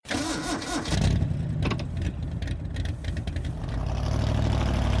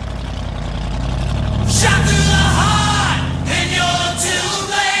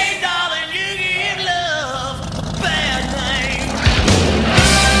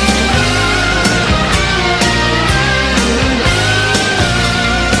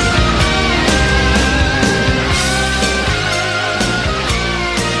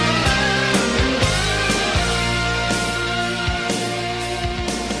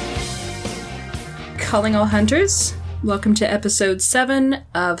Calling all hunters. Welcome to episode 7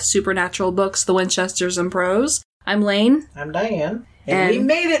 of Supernatural Books, The Winchesters and Prose. I'm Lane. I'm Diane. And we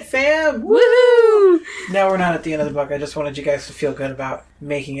made it, fam! Woohoo! No, we're not at the end of the book. I just wanted you guys to feel good about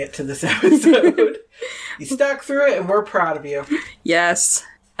making it to this episode. You stuck through it, and we're proud of you. Yes.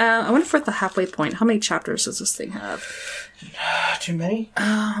 I wonder if we're at the halfway point. How many chapters does this thing have? Too many?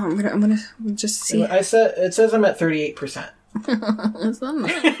 I'm gonna just see. It says I'm at 38%. But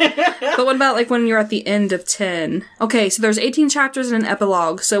what about like when you're at the end of 10? Okay, so there's 18 chapters and an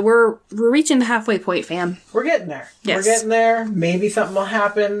epilogue, so we're reaching the halfway point, fam. We're getting there. Yes. We're getting there. Maybe something will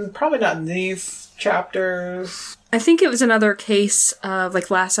happen. Probably not in these chapters. I think it was another case of like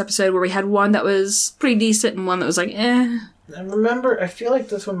last episode where we had one that was pretty decent and one that was like, eh. And remember, I feel like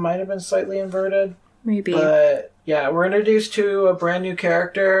this one might have been slightly inverted. Maybe. But yeah, we're introduced to a brand new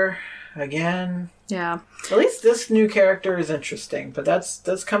character again. Yeah. At least this new character is interesting, but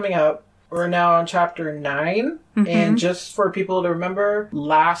that's coming up. We're now on chapter 9, and just for people to remember,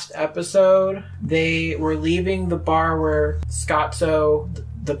 last episode, they were leaving the bar where Scotzo,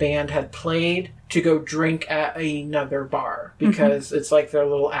 the band, had played to go drink at another bar, because it's like their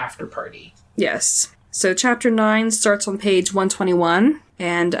little after party. Yes. So chapter 9 starts on page 121,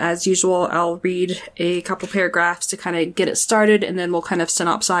 and as usual, I'll read a couple paragraphs to kind of get it started, and then we'll kind of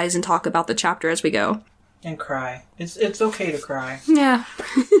synopsize and talk about the chapter as we go. And cry. It's okay to cry. Yeah.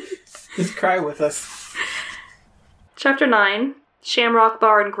 Just cry with us. Chapter 9, Shamrock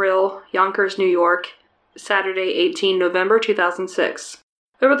Bar and Grill, Yonkers, New York, Saturday, 18 November 2006.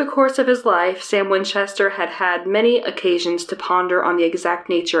 Over the course of his life, Sam Winchester had had many occasions to ponder on the exact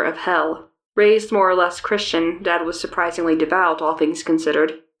nature of hell. Raised more or less Christian, Dad was surprisingly devout, all things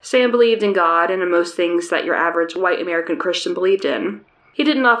considered. Sam believed in God and in most things that your average white American Christian believed in. He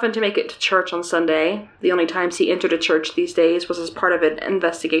didn't often to make it to church on Sunday. The only times he entered a church these days was as part of an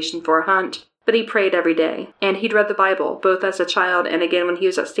investigation for a hunt. But he prayed every day, and he'd read the Bible, both as a child and again when he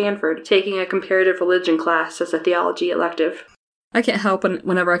was at Stanford, taking a comparative religion class as a theology elective. I can't help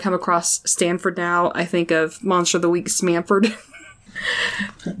whenever I come across Stanford now, I think of Monster of the Week Smamford.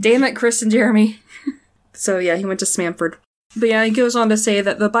 Damn it, Chris and Jeremy. So yeah, he went to Smamford. But yeah, he goes on to say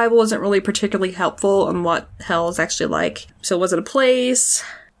that the Bible isn't really particularly helpful on what hell is actually like. So was it a place?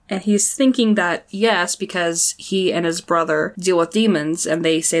 And he's thinking that yes, because he and his brother deal with demons, and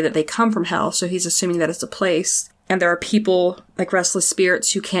they say that they come from hell, so he's assuming that it's a place. And there are people, like restless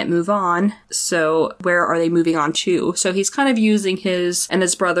spirits, who can't move on. So where are they moving on to? So he's kind of using his and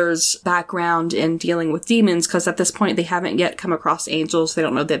his brother's background in dealing with demons, because at this point they haven't yet come across angels. They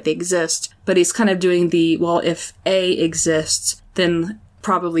don't know that they exist. But he's kind of doing the, well, if A exists, then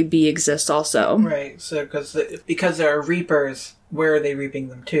probably B exists also. Right. So because there are reapers, where are they reaping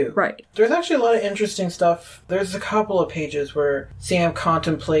them to? Right. There's actually a lot of interesting stuff. There's a couple of pages where Sam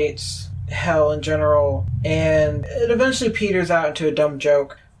contemplates hell in general, and it eventually peters out into a dumb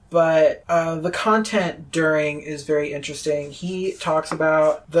joke, but the content during is very interesting. He talks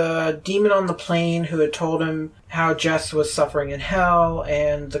about the demon on the plane who had told him how Jess was suffering in hell,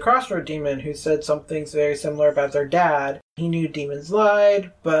 and the crossroad demon who said some things very similar about their dad. He knew demons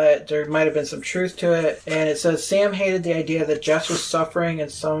lied, but there might have been some truth to it. And it says, Sam hated the idea that Jess was suffering in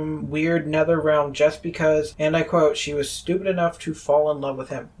some weird nether realm just because, and I quote, she was stupid enough to fall in love with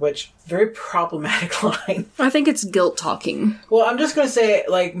him. Which, very problematic line. I think it's guilt talking. Well, I'm just going to say,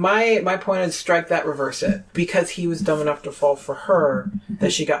 like, my point is strike that, reverse it. Because he was dumb enough to fall for her,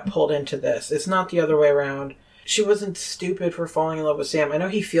 that she got pulled into this. It's not the other way around. She wasn't stupid for falling in love with Sam. I know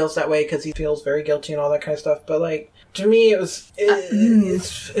he feels that way because he feels very guilty and all that kind of stuff, but, like, to me,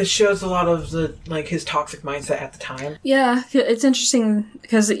 it shows a lot of the, like, his toxic mindset at the time. Yeah, it's interesting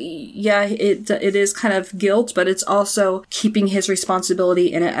because, yeah, it is kind of guilt, but it's also keeping his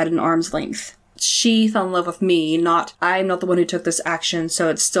responsibility in it at an arm's length. She fell in love with me, I'm not the one who took this action, so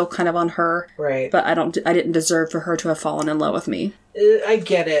it's still kind of on her. Right. But I didn't deserve for her to have fallen in love with me. I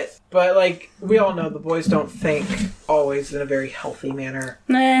get it, but, like, we all know the boys don't think always in a very healthy manner.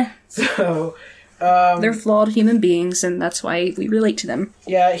 Nah. So, they're flawed human beings, and that's why we relate to them.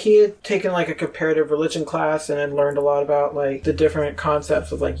 Yeah, he had taken, like, a comparative religion class and had learned a lot about, like, the different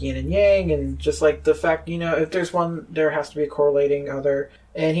concepts of, like, yin and yang, and just, like, the fact, you know, if there's one, there has to be a correlating other.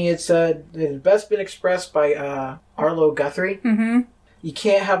 And he had said it had best been expressed by Arlo Guthrie. Mm-hmm. You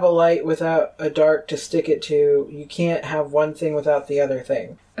can't have a light without a dark to stick it to. You can't have one thing without the other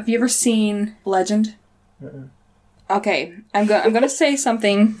thing. Have you ever seen Legend? Mm-mm. Okay, I'm going to say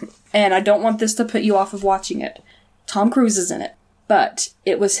something, and I don't want this to put you off of watching it. Tom Cruise is in it, but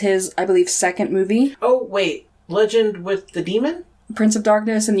it was his, I believe, second movie. Oh, wait. Legend with the demon? Prince of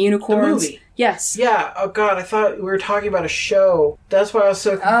Darkness and the Unicorns. The movie. Yes. Yeah. Oh, God. I thought we were talking about a show. That's why I was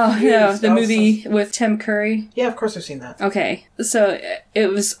so confused. Oh, yeah. The movie with Tim Curry. Yeah, of course I've seen that. Okay. So, it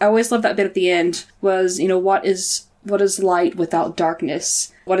was... I always loved that bit at the end, was, what is light without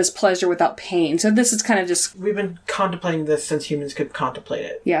darkness? What is pleasure without pain? So this is kind of just... We've been contemplating this since humans could contemplate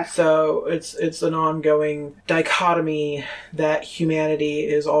it. Yeah. So it's an ongoing dichotomy that humanity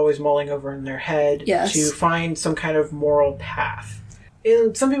is always mulling over in their head to find some kind of moral path.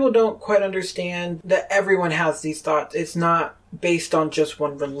 And some people don't quite understand that everyone has these thoughts. It's not based on just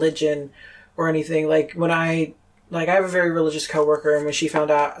one religion or anything. Like, I have a very religious coworker, and when she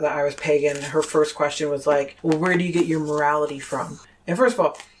found out that I was pagan, her first question was like, well, where do you get your morality from? And first of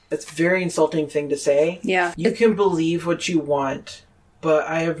all, it's a very insulting thing to say. Yeah. You can believe what you want, but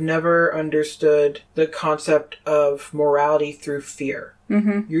I have never understood the concept of morality through fear.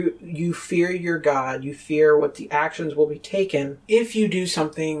 Mm-hmm. You fear your God. You fear what the actions will be taken if you do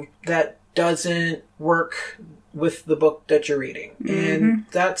something that doesn't work with the book that you're reading. Mm-hmm. And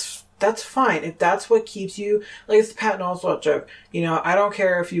that's fine. If that's what keeps you... Like, it's the Patton Oswalt joke. I don't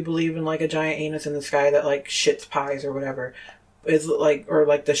care if you believe in, like, a giant anus in the sky that, like, shits pies or whatever. It's like... Or,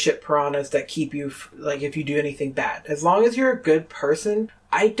 like, the shit piranhas that keep you... Like, if you do anything bad. As long as you're a good person...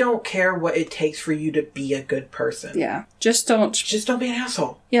 I don't care what it takes for you to be a good person. Yeah. Just don't be an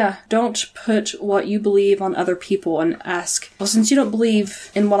asshole. Yeah. Don't put what you believe on other people and ask, well, since you don't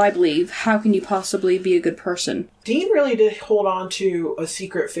believe in what I believe, how can you possibly be a good person? Dean really did hold on to a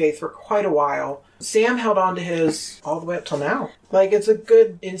secret faith for quite a while. Sam held on to his all the way up till now. Like, it's a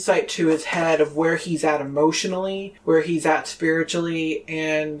good insight to his head of where he's at emotionally, where he's at spiritually,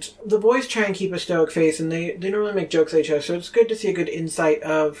 and the boys try and keep a stoic face, and they don't really make jokes at each other, so it's good to see a good insight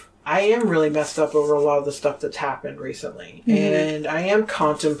of, I am really messed up over a lot of the stuff that's happened recently. Mm-hmm. And I am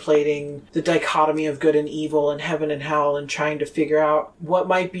contemplating the dichotomy of good and evil and heaven and hell and trying to figure out what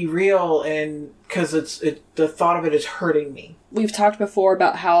might be real, and because the thought of it is hurting me. We've talked before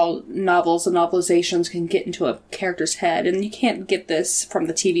about how novels and novelizations can get into a character's head, and you can't get this from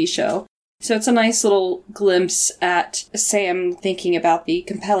the TV show. So it's a nice little glimpse at Sam thinking about the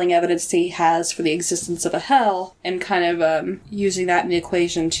compelling evidence that he has for the existence of a hell, and kind of using that in the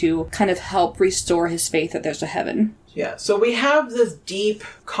equation to kind of help restore his faith that there's a heaven. Yeah, so we have this deep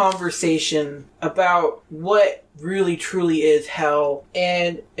conversation about what really truly is hell,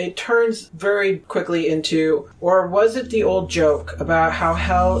 and it turns very quickly into, or was it the old joke about how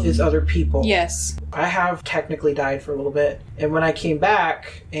hell is other people? Yes. I have technically died for a little bit, and when I came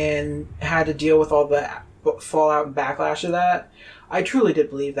back and had to deal with all the fallout and backlash of that, I truly did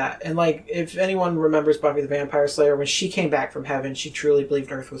believe that. And, like, if anyone remembers Buffy the Vampire Slayer, when she came back from heaven, she truly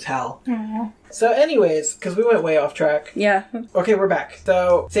believed Earth was hell. Aww. So anyways, because we went way off track. Yeah. Okay, we're back.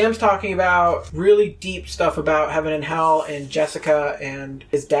 So Sam's talking about really deep stuff about heaven and hell and Jessica and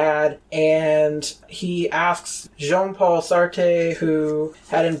his dad. And he asks Jean-Paul Sartre, who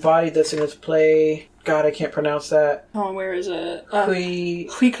had embodied this in his play. God, I can't pronounce that. Oh, where is it? Huiclos?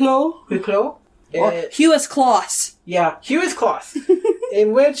 Huiclos? Or Huis Claus. Yeah, Huis Claus.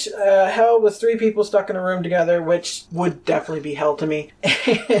 In which hell was three people stuck in a room together, which would definitely be hell to me.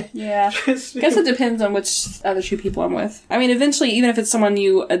 Yeah. Guess it depends on which other two people I'm with. I mean, eventually, even if it's someone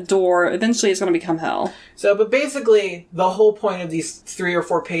you adore, eventually it's going to become hell. So, but basically, the whole point of these 3 or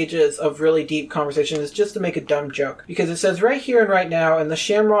 4 pages of really deep conversation is just to make a dumb joke. Because it says, right here and right now, in the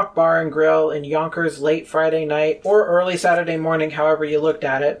Shamrock Bar and Grill in Yonkers late Friday night, or early Saturday morning, however you looked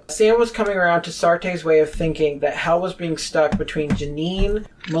at it, Sam was coming around to Sartre's way of thinking that hell was being stuck between Janine,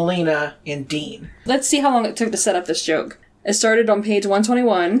 Melina, and Dean. Let's see how long it took to set up this joke. It started on page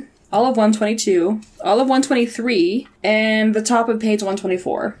 121, all of 122, all of 123, and the top of page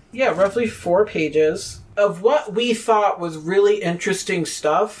 124. Yeah, roughly 4 pages of what we thought was really interesting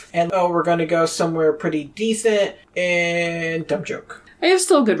stuff, and we're going to go somewhere pretty decent, and dumb joke. It was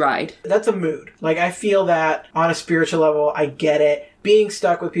still a good ride. That's a mood. Like, I feel that on a spiritual level, I get it. Being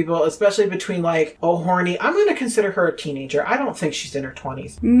stuck with people, especially between, like, oh, horny. I'm going to consider her a teenager. I don't think she's in her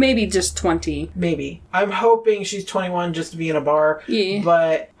 20s. Maybe just 20. Maybe. I'm hoping she's 21 just to be in a bar. Yeah.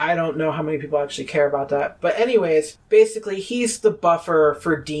 But I don't know how many people actually care about that. But anyways, basically, he's the buffer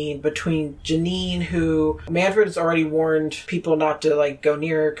for Dean between Janine, who Manfred has already warned people not to, like, go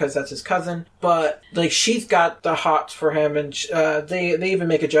near her because that's his cousin. But, like, she's got the hots for him, and they even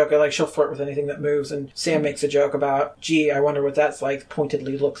make a joke, like, she'll flirt with anything that moves, and Sam makes a joke about, gee, I wonder what that's like,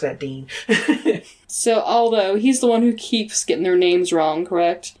 pointedly looks at Dean. So Aldo, he's the one who keeps getting their names wrong,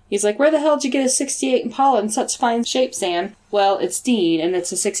 correct? He's like, where the hell did you get a 68 Impala in such fine shape, Sam? Well, it's Dean, and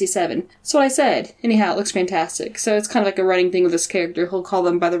it's a 67. That's what I said. Anyhow, it looks fantastic. So it's kind of like a running thing with this character. He'll call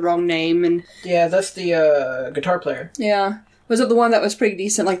them by the wrong name, and... Yeah, that's the guitar player. Yeah. Was it the one that was pretty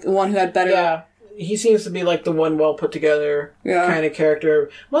decent, like the one who had better... Yeah. He seems to be like the one well put together kind of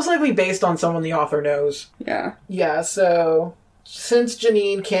character. Most likely based on someone the author knows. Yeah. Yeah, so... Since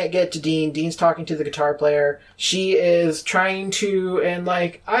Janine can't get to Dean, Dean's talking to the guitar player. She is trying to... And,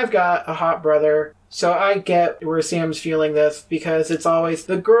 like, I've got a hot brother... So I get where Sam's feeling this, because it's always,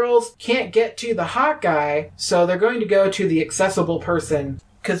 the girls can't get to the hot guy, so they're going to go to the accessible person.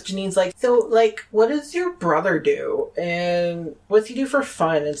 Because Janine's like, so, like, what does your brother do? And what's he do for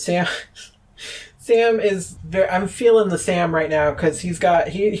fun? And Sam is very... I'm feeling the Sam right now, because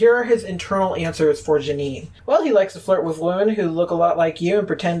here are his internal answers for Janine. Well, he likes to flirt with women who look a lot like you and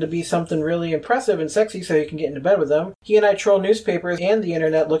pretend to be something really impressive and sexy so you can get into bed with them. He and I troll newspapers and the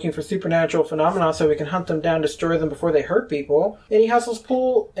internet looking for supernatural phenomena so we can hunt them down, destroy them before they hurt people. And he hustles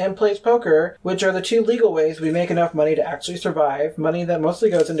pool and plays poker, which are the two legal ways we make enough money to actually survive. Money that mostly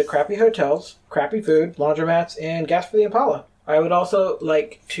goes into crappy hotels, crappy food, laundromats, and gas for the Impala. I would also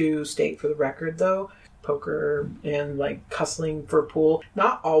like to state for the record, though, poker and, like, hustling for pool,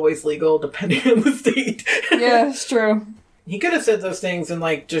 not always legal, depending on the state. Yeah, it's true. He could have said those things and,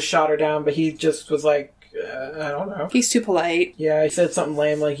 like, just shot her down, but he just was like, I don't know. He's too polite. Yeah, he said something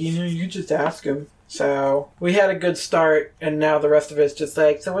lame, like, you just ask him. So, we had a good start, and now the rest of it's just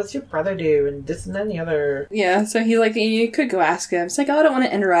like, so what's your brother do? And this and then the other. Yeah, so he's like, you could go ask him. It's like, oh, I don't want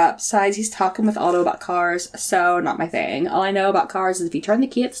to interrupt. Besides, he's talking with Otto about cars, so not my thing. All I know about cars is if you turn the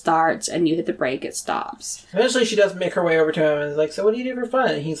key, it starts, and you hit the brake, it stops. Eventually, she does make her way over to him, and is like, so what do you do for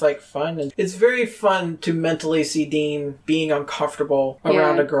fun? And he's like, fun. And it's very fun to mentally see Dean being uncomfortable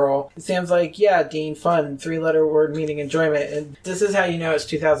around a girl. And Sam's like, yeah, Dean, fun, 3-letter word meaning enjoyment. And this is how you know it's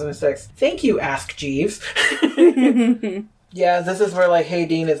 2006. Thank you, Ask Jeeves. Yeah, this is where, like, hey,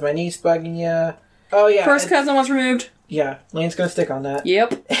 Dean, is my niece bugging you? Oh, yeah. First cousin was removed. Yeah, Lane's gonna stick on that.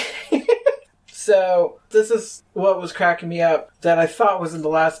 Yep. So, this is what was cracking me up that I thought was in the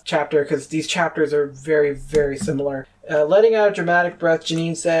last chapter, because these chapters are very, very similar. Letting out a dramatic breath,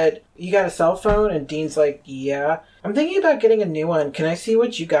 Janine said, you got a cell phone? And Dean's like, yeah. I'm thinking about getting a new one. Can I see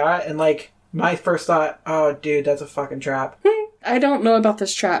what you got? And, like, my first thought, oh, dude, that's a fucking trap. I don't know about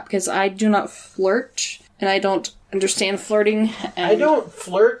this trap, because I do not flirt, and I don't understand flirting. And I don't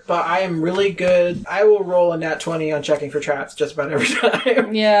flirt, but I am really good. I will roll a nat 20 on checking for traps just about every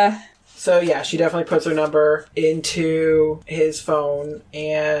time. Yeah. So, yeah, she definitely puts her number into his phone,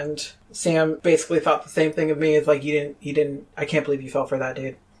 and Sam basically thought the same thing of me. It's like, you didn't, I can't believe you fell for that,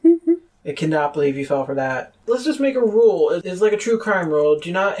 dude. I cannot believe you fell for that. Let's just make a rule. It's like a true crime rule.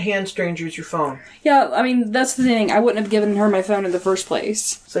 Do not hand strangers your phone. Yeah, I mean, that's the thing. I wouldn't have given her my phone in the first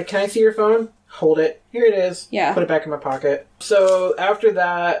place. It's like, can I see your phone? Hold it. Here it is. Yeah. Put it back in my pocket. So after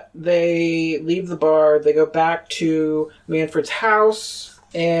that, they leave the bar. They go back to Manfred's house.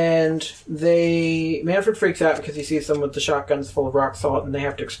 And Manfred freaks out because he sees them with the shotguns full of rock salt, and they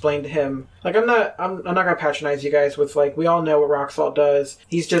have to explain to him, like, I'm not gonna patronize you guys with, like, we all know what rock salt does.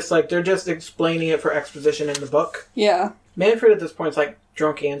 He's just like, they're just explaining it for exposition in the book. Yeah. Manfred at this point is like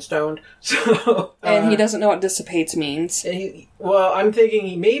drunk and stoned, so and he doesn't know what dissipates means. Well, I'm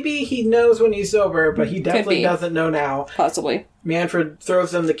thinking maybe he knows when he's sober, but he definitely doesn't know now. Possibly. Manfred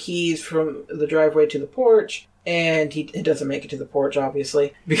throws them the keys from the driveway to the porch. And he doesn't make it to the porch,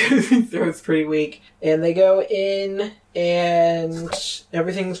 obviously, because he throws pretty weak. And they go in, and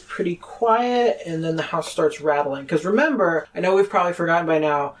everything's pretty quiet, and then the house starts rattling. Because remember, I know we've probably forgotten by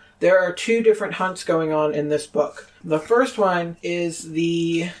now, there are 2 different hunts going on in this book. The first one is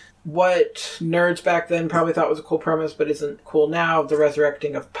what nerds back then probably thought was a cool premise, but isn't cool now, the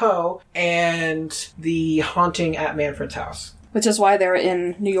resurrecting of Poe, and the haunting at Manfred's house. Which is why they're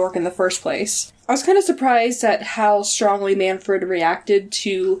in New York in the first place. I was kind of surprised at how strongly Manfred reacted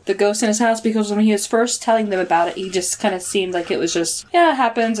to the ghost in his house, because when he was first telling them about it, he just kind of seemed like it was just, yeah, it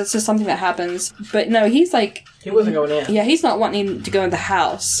happens, it's just something that happens. But no, he's like... He wasn't going in. Yeah, he's not wanting to go in the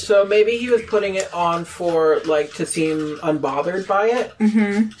house. So maybe he was putting it on for, like, to seem unbothered by it.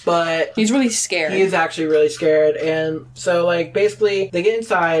 Mm-hmm. But... He's really scared. He is actually really scared. And so, like, basically, they get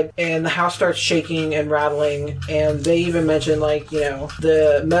inside, and the house starts shaking and rattling, and they even mention, like, you know,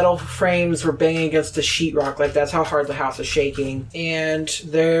 the metal frames were banging against the sheetrock. Like, that's how hard the house is shaking. And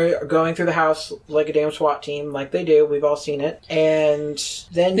they're going through the house like a damn SWAT team, like they do. We've all seen it. And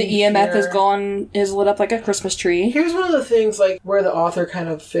then the EMF is lit up like a Christmas tree. Here's one of the things, like, where the author kind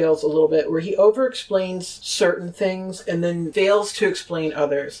of fails a little bit, where he over-explains certain things and then fails to explain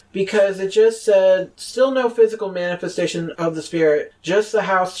others. Because it just said, still no physical manifestation of the spirit, just the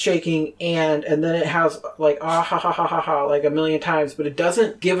house shaking, and then it has, like, ah ha ha ha ha ha, like a million times, but it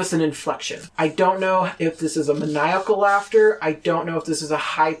doesn't give us an inflection. I don't know if this is a maniacal laughter. I don't know if this is a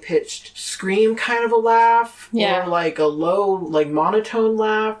high-pitched scream kind of a laugh. Yeah. Or like a low, like monotone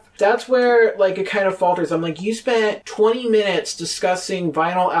laugh. That's where, like, it kind of falters. I'm like, you spent 20 minutes discussing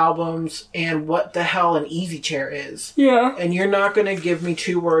vinyl albums and what the hell an easy chair is. Yeah. And you're not going to give me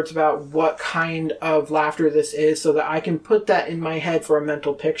 2 words about what kind of laughter this is so that I can put that in my head for a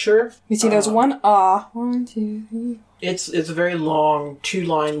mental picture. You see, there's one ah. 1, 2, 3. It's a very long 2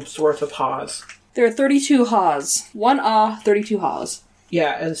 lines worth of haws. There are 32 haws. 1 ah, 32 haws.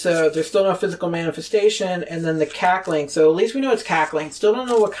 Yeah, and so there's still no physical manifestation, and then the cackling. So at least we know it's cackling. Still don't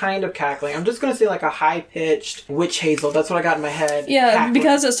know what kind of cackling. I'm just going to say like a high-pitched witch hazel. That's what I got in my head. Yeah, cackling.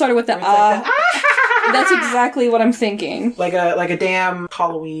 because it started with the ah. Like that's exactly what I'm thinking. Like a damn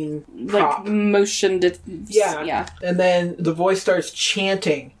Halloween prop. Like motion. Yeah. And then the voice starts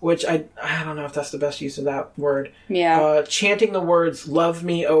chanting, which I don't know if that's the best use of that word. Yeah. Chanting the words "love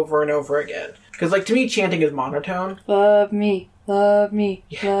me" over and over again. Because like to me, chanting is monotone. Love me. Love me.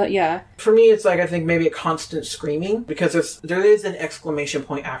 Yeah. For me, it's like, I think maybe a constant screaming, because there is an exclamation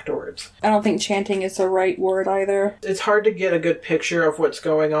point afterwards. I don't think chanting is the right word either. It's hard to get a good picture of what's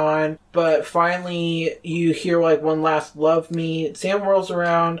going on, but finally you hear like one last "love me." Sam whirls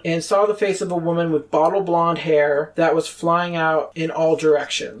around and saw the face of a woman with bottle blonde hair that was flying out in all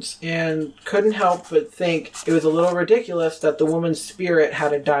directions, and couldn't help but think it was a little ridiculous that the woman's spirit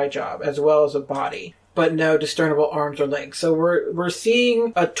had a dye job as well as a body, but no discernible arms or legs. So we're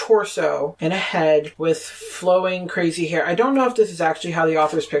seeing a torso and a head with flowing crazy hair. I don't know if this is actually how the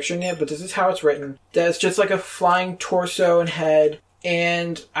author's picturing it, but this is how it's written. That's just like a flying torso and head.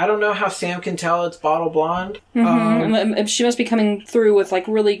 And I don't know how Sam can tell it's bottle blonde. Mm-hmm. She must be coming through with like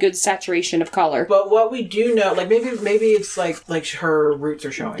really good saturation of color. But what we do know, like maybe it's like her roots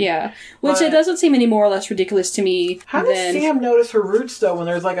are showing. Yeah, which it doesn't seem any more or less ridiculous to me. How does Sam notice her roots though when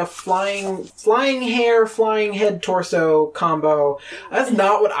there's like a flying hair, flying head, torso combo? That's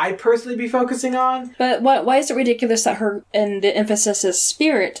not what I'd personally be focusing on. But why is it ridiculous that her and the emphasis is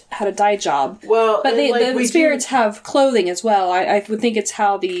spirit had a dye job? Well, but the spirits have clothing as well. I would think it's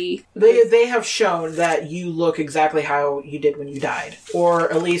how they have shown that you look exactly how you did when you died,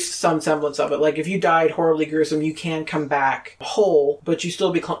 or at least some semblance of it. Like if you died horribly gruesome, you can come back whole, but you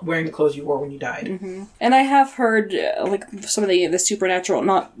still be wearing the clothes you wore when you died. Mm-hmm. And I have heard like some of the supernatural,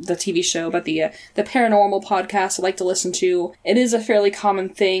 not the TV show, but the paranormal podcasts I like to listen to. It is a fairly common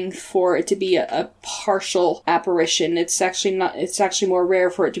thing for it to be a partial apparition. It's actually more rare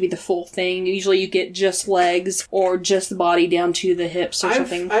for it to be the full thing. Usually you get just legs or just the body down to the hips or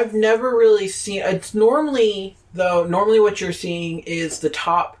something. I've never really seen... It's normally what you're seeing is the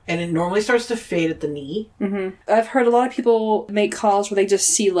top, and it normally starts to fade at the knee. Mm-hmm. I've heard a lot of people make calls where they just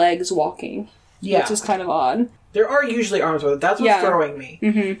see legs walking. Yeah. Which is kind of odd. There are usually arms with it. That's what's throwing me.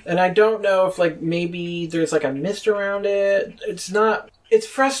 Mm-hmm. And I don't know if, like, maybe there's, like, a mist around it. It's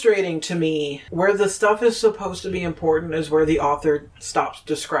frustrating to me where the stuff is supposed to be important is where the author stops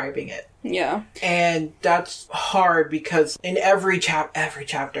describing it. Yeah. And that's hard because in every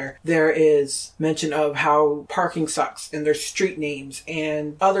chapter there is mention of how parking sucks and there's street names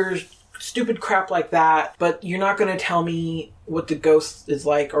and other stupid crap like that, but you're not going to tell me what the ghost is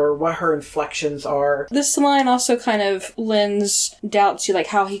like or what her inflections are. This line also kind of lends doubt to like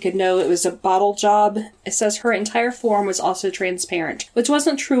how he could know it was a bottle job. It says her entire form was also transparent, which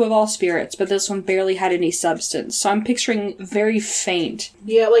wasn't true of all spirits, but this one barely had any substance. So I'm picturing very faint.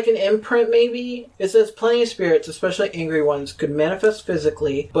 Yeah, like an imprint maybe. It says plenty of spirits, especially angry ones, could manifest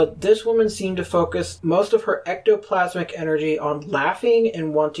physically, but this woman seemed to focus most of her ectoplasmic energy on laughing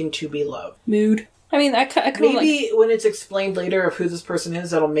and wanting to be loved. Mood. I mean, I could maybe when it's explained later of who this person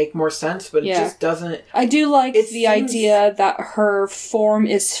is, that'll make more sense, but it just doesn't. I do like the idea that her form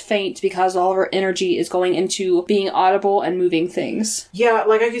is faint because all of her energy is going into being audible and moving things. Yeah,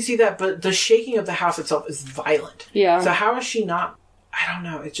 like I can see that, but the shaking of the house itself is violent. Yeah. So how is she not? I don't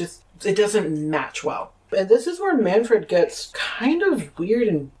know. It doesn't match well. And this is where Manfred gets kind of weird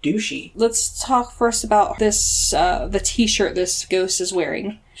and douchey. Let's talk first about this, the t-shirt this ghost is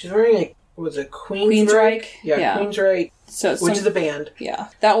wearing. She's wearing Queensryche? Yeah, Queensryche, which is a band. Yeah.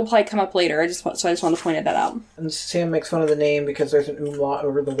 That will probably come up later. I just want to point that out. And Sam makes fun of the name because there's an umlaut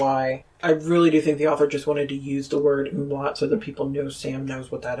over the Y. I really do think the author just wanted to use the word umlaut so that people know Sam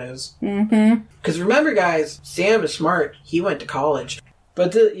knows what that is. Mm-hmm. Because remember, guys, Sam is smart. He went to college.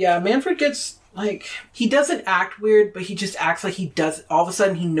 But Manfred gets like, he doesn't act weird, but he just acts like he does, all of a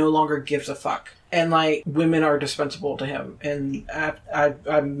sudden he no longer gives a fuck. And, like, women are dispensable to him. And I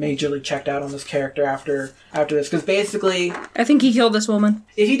majorly checked out on this character after this. Because basically... I think he killed this woman.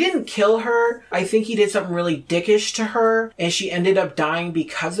 If he didn't kill her, I think he did something really dickish to her. And she ended up dying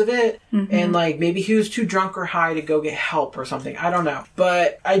because of it. Mm-hmm. And, like, maybe he was too drunk or high to go get help or something. I don't know.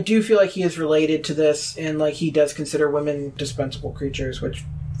 But I do feel like he is related to this. And, like, he does consider women dispensable creatures, which...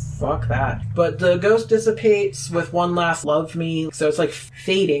 Fuck that. But the ghost dissipates with one last love me. So it's, like,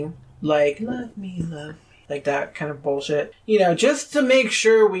 fading. Like, love me, like that kind of bullshit. You know, just to make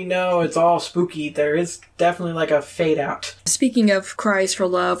sure we know it's all spooky, there is definitely like a fade out. Speaking of cries for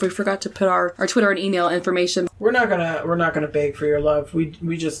love, we forgot to put our Twitter and email information. We're not gonna beg for your love.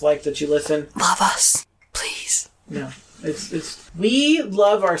 We just like that you listen. Love us, please. No, it's we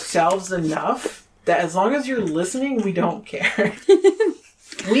love ourselves enough that as long as you're listening, we don't care.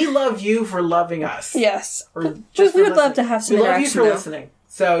 We love you for loving us. Yes. Or just we would love to have some interaction. We love you for listening.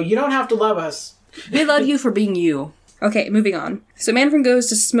 So you don't have to love us. We love you for being you. Okay, moving on. So Manfred goes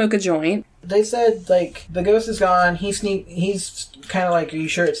to smoke a joint. They said, like, the ghost is gone. He's kind of like, are you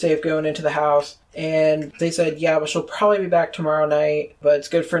sure it's safe going into the house? And they said, yeah, but she'll probably be back tomorrow night, but it's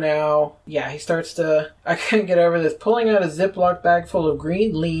good for now. Yeah, he starts to... I couldn't get over this. Pulling out a Ziploc bag full of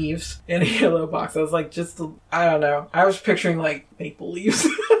green leaves in a yellow box. I was like, I don't know. I was picturing, like, maple leaves.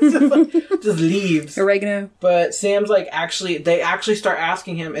 just leaves. Oregano. But Sam's like, they actually start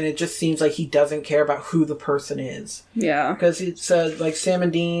asking him, and it just seems like he doesn't care about who the person is. Yeah. Because he said, like, Sam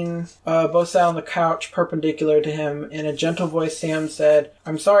and Dean both sat on the couch perpendicular to him. In a gentle voice, Sam said,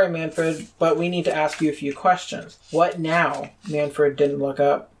 I'm sorry, Manfred, but we need to ask you a few questions. What now? Manfred didn't look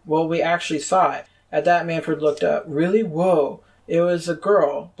up. Well, we actually saw it. At that, Manfred looked up. Really? Whoa. It was a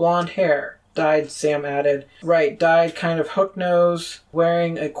girl. Blonde hair. Dyed, Sam added. Right, dyed, kind of hook nose,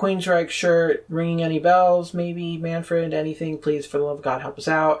 wearing a Queensryche shirt, ringing any bells, maybe, Manfred, anything, please, for the love of God, help us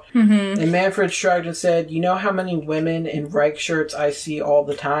out. Mm-hmm. And Manfred shrugged and said, you know how many women in Reich shirts I see all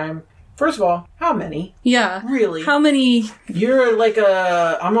the time? First of all, how many? Yeah. Really? How many? You're like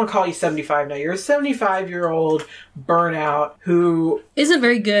I'm going to call you 75 now. You're a 75-year-old burnout who... isn't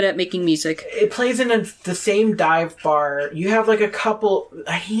very good at making music. It plays in the same dive bar. You have like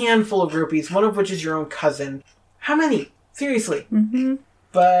a handful of groupies, one of which is your own cousin. How many? Seriously. Mm-hmm.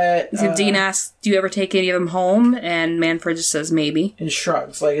 But... So Dean asks, do you ever take any of them home? And Manfred just says maybe. And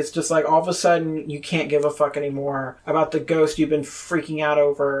shrugs. Like, it's just like all of a sudden you can't give a fuck anymore about the ghost you've been freaking out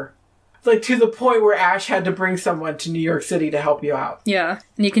over. Like, to the point where Ash had to bring someone to New York City to help you out. Yeah.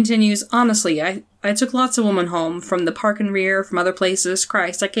 And he continues, honestly, I took lots of women home, from the park and rear, from other places.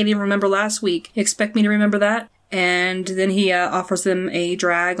 Christ, I can't even remember last week. You expect me to remember that? And then he offers them a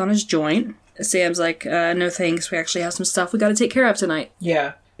drag on his joint. Sam's like, no thanks, we actually have some stuff we gotta take care of tonight.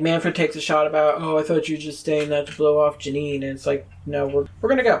 Yeah. Manfred takes a shot about, I thought you were just staying there to blow off Janine. And it's like, no, we're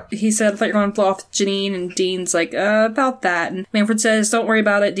gonna go. He said, I thought you were gonna blow off Janine. And Dean's like, about that. And Manfred says, don't worry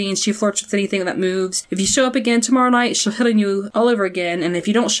about it, Dean. She flirts with anything that moves. If you show up again tomorrow night, she'll hit on you all over again. And if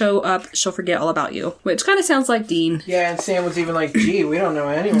you don't show up, she'll forget all about you. Which kind of sounds like Dean. Yeah, and Sam was even like, gee, we don't know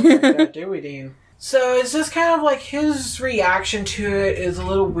anyone like that, do we, Dean? So it's just kind of like his reaction to it is a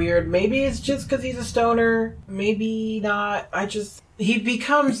little weird. Maybe it's just because he's a stoner. Maybe not. He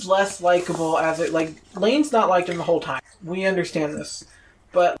becomes less likable as it, like, Lane's not liked him the whole time. We understand this.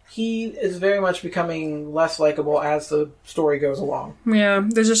 But he is very much becoming less likable as the story goes along. Yeah,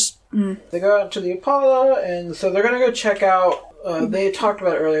 they're just... They go out to the Apollo, and so they're going to go check out... they talked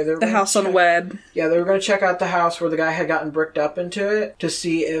about it earlier. The house on the web. Yeah, they were going to check out the house where the guy had gotten bricked up into it to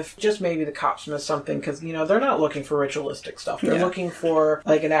see if just maybe the cops missed something. Because, you know, they're not looking for ritualistic stuff. They're looking for,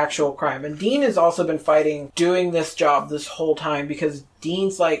 like, an actual crime. And Dean has also been fighting doing this job this whole time because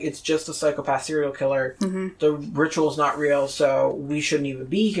Dean's like, it's just a psychopath serial killer. Mm-hmm. The ritual's not real, so we shouldn't even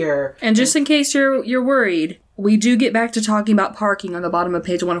be here. And just in case you're worried... we do get back to talking about parking on the bottom of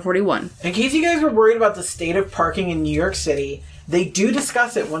page 141. In case you guys were worried about the state of parking in New York City, they do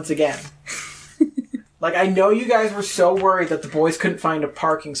discuss it once again. Like, I know you guys were so worried that the boys couldn't find a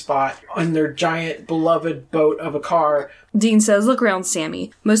parking spot on their giant, beloved boat of a car. Dean says, look around,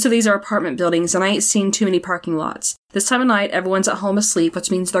 Sammy. Most of these are apartment buildings, and I ain't seen too many parking lots. This time of night, everyone's at home asleep,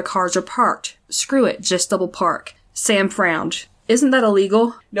 which means their cars are parked. Screw it, just double park. Sam frowned. Isn't that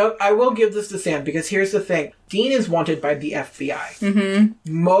illegal? No, I will give this to Sam, because here's the thing. Dean is wanted by the FBI.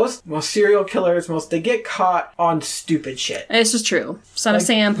 Mm-hmm. Most serial killers, they get caught on stupid shit. This is true. Son of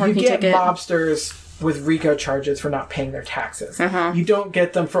Sam, parking ticket. You get mobsters with RICO charges for not paying their taxes. Uh-huh. You don't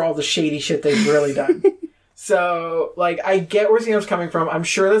get them for all the shady shit they've really done. So, like, I get where Sam's coming from. I'm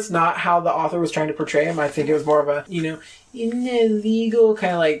sure that's not how the author was trying to portray him. I think it was more of a, illegal,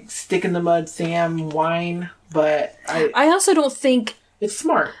 kind of like stick in the mud Sam whine. But I also don't think... It's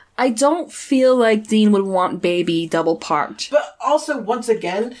smart. I don't feel like Dean would want Baby double parked. But also, once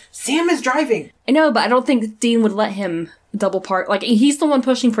again, Sam is driving. I know, but I don't think Dean would let him double park. Like, he's the one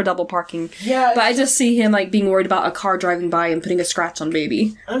pushing for double parking. Yeah. But I just see him, like, being worried about a car driving by and putting a scratch on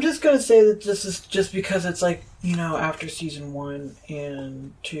Baby. I'm just gonna say that this is just because it's like, after season 1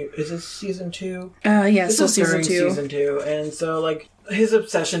 and 2. Is this season 2? Yeah, still season 2. Season 2. And so, like, his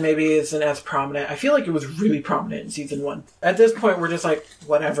obsession maybe isn't as prominent. I feel like it was really prominent in season 1. At this point, we're just like,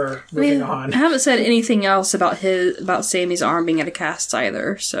 whatever, moving on. I haven't said anything else about Sammy's arm being at a cast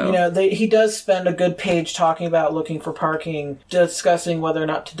either, so... he does spend a good page talking about looking for parking, discussing whether or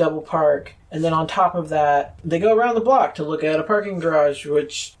not to double park. And then on top of that, they go around the block to look at a parking garage,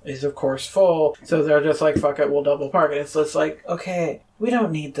 which is, of course, full. So they're just like, fuck it, we'll double park. And it's just like, okay, we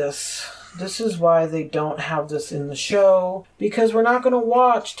don't need this. This is why they don't have this in the show. Because we're not going to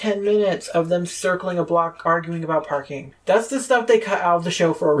watch 10 minutes of them circling a block arguing about parking. That's the stuff they cut out of the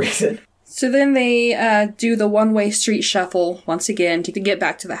show for a reason. So then they do the one-way street shuffle once again to get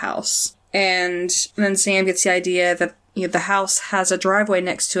back to the house. And then Sam gets the idea that the house has a driveway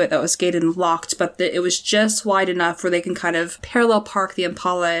next to it that was gated and locked, but it was just wide enough where they can kind of parallel park the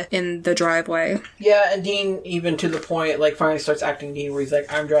Impala in the driveway. Yeah, and Dean, even to the point, like, finally starts acting Dean, where he's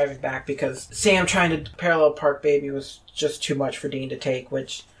like, I'm driving back, because Sam trying to parallel park Baby was just too much for Dean to take,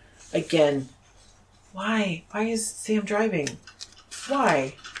 which, again, why? Why is Sam driving?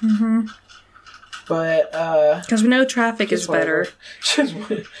 Why? Mm-hmm. But, because we know traffic is better. Just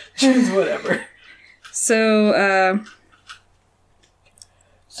whatever. So,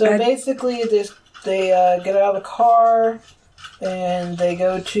 basically, they get out of the car, and they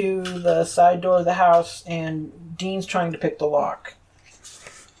go to the side door of the house, and Dean's trying to pick the lock.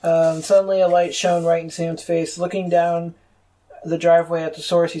 Suddenly, a light shone right in Sam's face. Looking down the driveway at the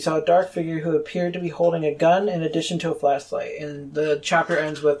source, he saw a dark figure who appeared to be holding a gun in addition to a flashlight. And the chapter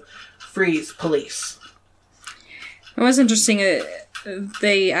ends with, "Freeze, police." It was interesting.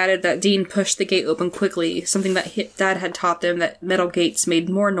 They added that Dean pushed the gate open quickly, something that Dad had taught them, that metal gates made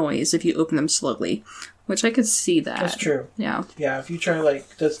more noise if you open them slowly. Which I could see that. That's true. Yeah. Yeah, if you try,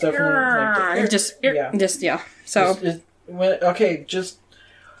 like, that's definitely... Like, So... Just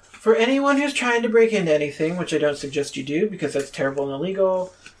for anyone who's trying to break into anything, which I don't suggest you do, because that's terrible and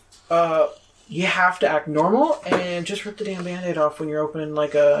illegal, you have to act normal, and just rip the damn Band-Aid off when you're opening,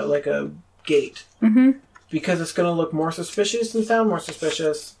 like a gate. Mm-hmm. Because it's going to look more suspicious and sound more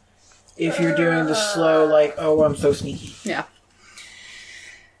suspicious if you're doing the slow, like, oh, I'm so sneaky. Yeah.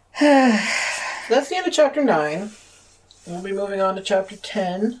 That's the end of Chapter 9. We'll be moving on to Chapter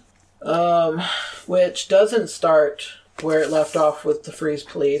 10, which doesn't start where it left off with the Freeze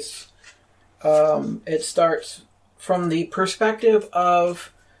Police. It starts from the perspective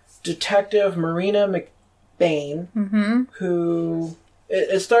of Detective Marina McBain, mm-hmm. who...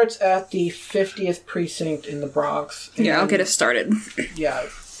 It starts at the 50th precinct in the Bronx. Yeah, I'll get us started. Yeah,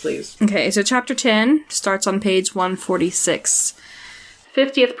 please. Okay, so Chapter 10 starts on page 146.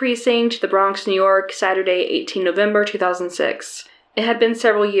 50th Precinct, the Bronx, New York, Saturday, 18 November 2006. It had been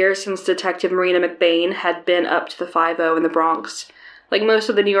several years since Detective Marina McBain had been up to the 5-0 in the Bronx. Like most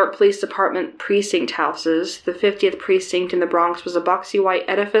of the New York Police Department precinct houses, the 50th Precinct in the Bronx was a boxy white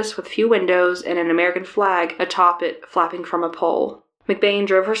edifice with few windows and an American flag atop it flapping from a pole. McBain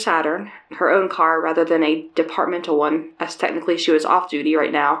drove her Saturn, her own car rather than a departmental one, as technically she was off-duty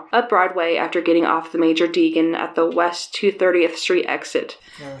right now, up Broadway after getting off the Major Deegan at the West 230th Street exit.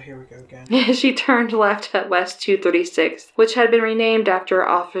 Oh, here we go again. She turned left at West 236th, which had been renamed after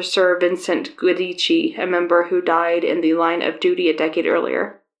Officer Vincent Guidici, a member who died in the line of duty a decade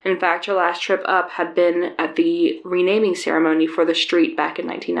earlier. In fact, her last trip up had been at the renaming ceremony for the street back in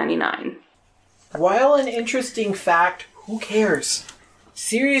 1999. While an interesting fact, who cares?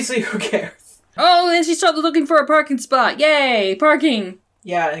 Seriously, who cares? Oh, and she started looking for a parking spot. Yay, parking!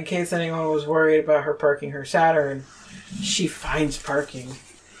 Yeah, in case anyone was worried about her parking her Saturn, she finds parking.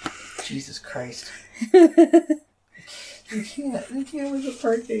 Jesus Christ. You can't with the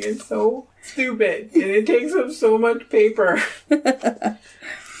parking. It's so stupid. And it takes up so much paper.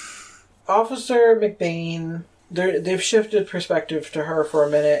 Officer McBain, they've shifted perspective to her for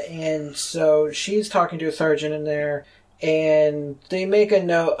a minute, and so she's talking to a sergeant in there, and they make a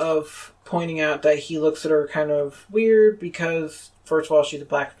note of pointing out that he looks at her kind of weird because, first of all, she's a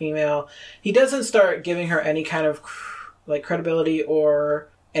black female. He doesn't start giving her any kind of like credibility or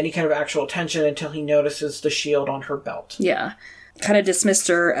any kind of actual attention until he notices the shield on her belt. Yeah. Kind of dismissed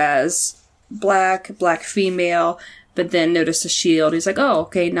her as black female, but then noticed the shield. He's like, oh,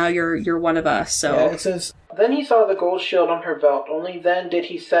 okay, now you're one of us. So yeah, it says, then he saw the gold shield on her belt. Only then did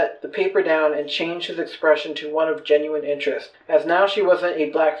he set the paper down and change his expression to one of genuine interest, as now she wasn't a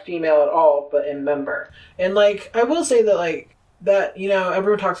black female at all, but a member. And, like, I will say that, like, that, you know,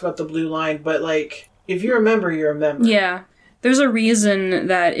 everyone talks about the blue line, but, like, if you're a member, you're a member. Yeah. There's a reason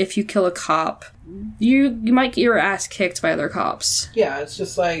that if you kill a cop, you might get your ass kicked by other cops. Yeah, it's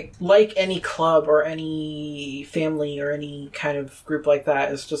just like any club or any family or any kind of group like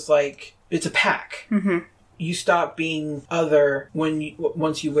that, it's just like, it's a pack. Mm-hmm. You stop being other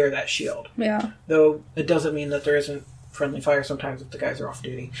once you wear that shield. Yeah. Though it doesn't mean that there isn't friendly fire sometimes if the guys are off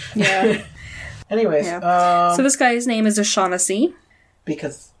duty. Yeah. Anyways. Yeah. So this guy's name is O'Shaughnessy.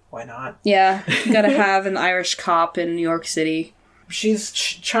 Because why not? Yeah. You gotta have an Irish cop in New York City. She's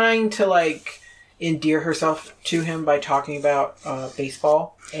trying to, like, endear herself to him by talking about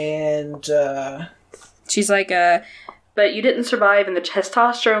baseball. And she's like, but you didn't survive in the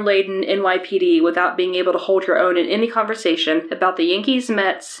testosterone-laden NYPD without being able to hold your own in any conversation about the Yankees,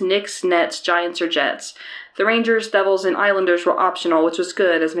 Mets, Knicks, Nets, Giants, or Jets. The Rangers, Devils, and Islanders were optional, which was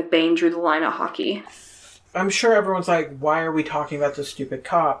good, as McBain drew the line at hockey. I'm sure everyone's like, why are we talking about this stupid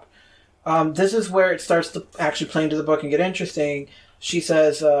cop? This is where it starts to actually play into the book and get interesting. She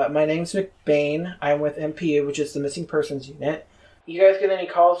says, my name's McBain. I'm with MPU, which is the Missing Persons Unit. You guys get any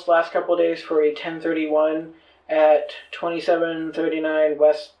calls the last couple of days for a 1031 at 2739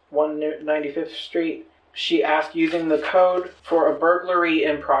 West 195th Street? She asked, using the code for a burglary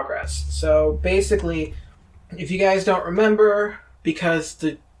in progress. So basically, if you guys don't remember, because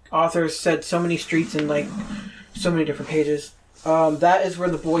the authors said so many streets in, like, so many different pages, that is where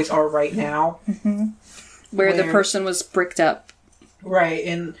the boys are right now. Mm-hmm. Where the person was bricked up. Right,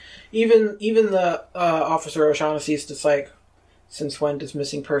 and even the Officer O'Shaughnessy is just like, since when does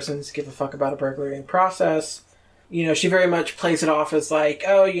Missing Persons give a fuck about a burglary in process? You know, she very much plays it off as like,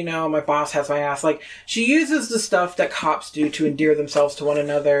 oh, you know, my boss has my ass. Like, she uses the stuff that cops do to endear themselves to one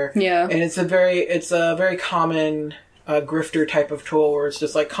another. Yeah. And it's a very common grifter type of tool where it's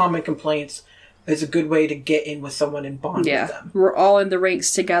just like common complaints is a good way to get in with someone and bond with them. We're all in the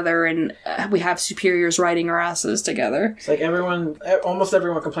ranks together and we have superiors riding our asses together. It's like almost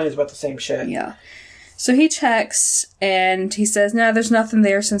everyone complains about the same shit. Yeah. So he checks, and he says, no, there's nothing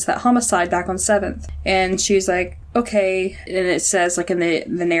there since that homicide back on 7th. And she's like, okay. And it says, like, in the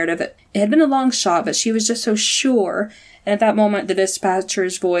narrative, that it had been a long shot, but she was just so sure. And at that moment, the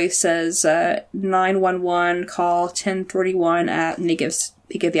dispatcher's voice says, 911, call 1031 at, and he gives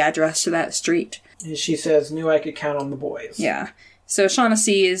the address to that street. And she says, knew I could count on the boys. Yeah. So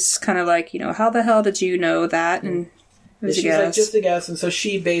Shaughnessy is kind of like, you know, how the hell did you know that? And it was she's like, just a guess. And so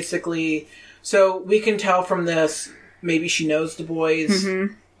she basically... So we can tell from this, maybe she knows the boys.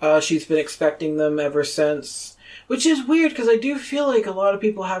 Mm-hmm. She's been expecting them ever since. Which is weird, because I do feel like a lot of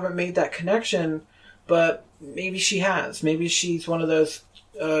people haven't made that connection. But maybe she has. Maybe she's one of those,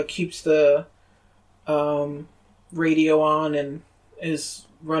 keeps the radio on and is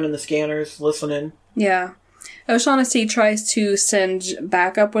running the scanners, listening. Yeah. O'Shaughnessy tries to send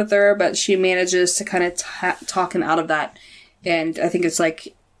backup with her, but she manages to kind of talk him out of that. And I think it's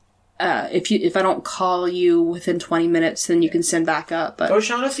like... if I don't call you within 20 minutes, then you can send back up. But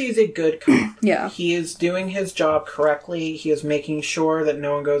O'Shaughnessy is a good cop. Yeah. He is doing his job correctly. He is making sure that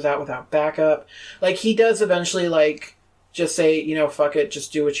no one goes out without backup. Like, he does eventually, like, just say, you know, fuck it,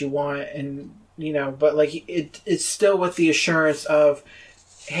 just do what you want. And, you know, but, like, it's still with the assurance of,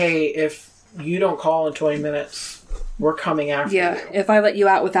 hey, if you don't call in 20 minutes, we're coming after you. Yeah, if I let you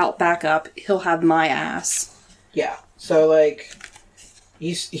out without backup, he'll have my ass. Yeah. So, like...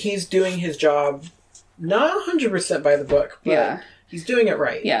 He's doing his job, not 100% by the book, but he's doing it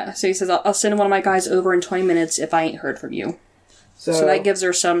right. Yeah, so he says, I'll send one of my guys over in 20 minutes if I ain't heard from you. So that gives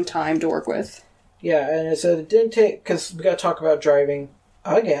her some time to work with. Yeah, and it said it didn't take, because we got to talk about driving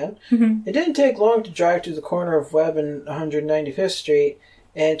again. Mm-hmm. It didn't take long to drive to the corner of Webb and 195th Street,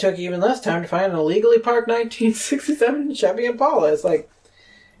 and it took even less time to find an illegally parked 1967 Chevy Impala. It's like,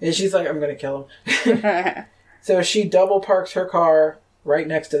 and she's like, I'm going to kill him. So she double parks her car right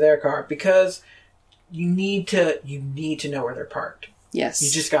next to their car, because you need to know where they're parked. Yes. You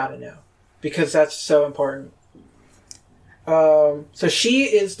just gotta know. Because that's so important. So she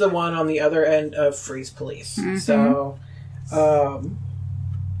is the one on the other end of Freeze Police. Mm-hmm. So,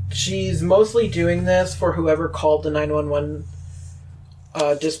 she's mostly doing this for whoever called the 911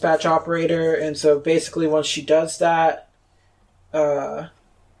 dispatch operator, and so basically once she does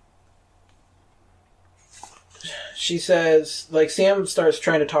she says, like, Sam starts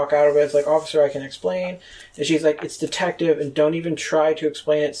trying to talk out of it. It's like, officer, I can explain. And she's like, it's detective, and don't even try to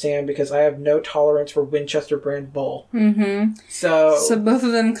explain it, Sam, because I have no tolerance for Winchester brand bull. Mm-hmm. So both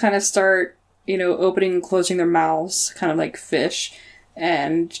of them kind of start, opening and closing their mouths, kind of like fish.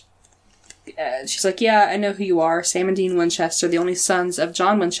 And she's like, yeah, I know who you are. Sam and Dean Winchester, the only sons of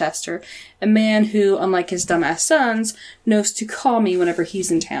John Winchester, a man who, unlike his dumbass sons, knows to call me whenever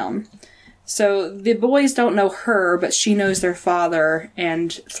he's in town. So the boys don't know her, but she knows their father,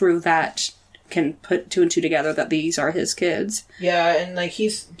 and through that can put two and two together that these are his kids. Yeah, and like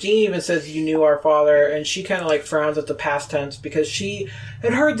Dean even says, you knew our father, and she kind of like frowns at the past tense because she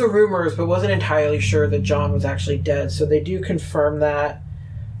had heard the rumors but wasn't entirely sure that John was actually dead. So they do confirm that.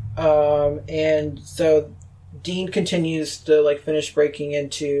 And so Dean continues to like finish breaking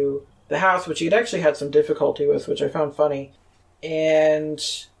into the house, which he'd actually had some difficulty with, which I found funny. And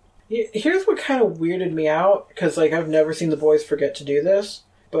here's what kind of weirded me out, because like I've never seen the boys forget to do this,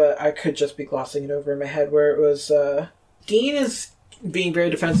 but I could just be glossing it over in my head, where it was Dean is being very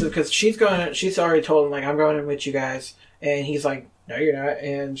defensive because she's already told him, like, I'm going in with you guys, and he's like, no you're not.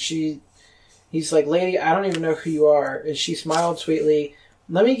 And he's like, lady, I don't even know who you are. And she smiled sweetly.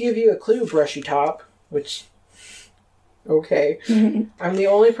 Let me give you a clue, brushy top, which, okay. I'm the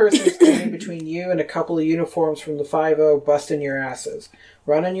only person standing between you and a couple of uniforms from the 5-0 busting your asses,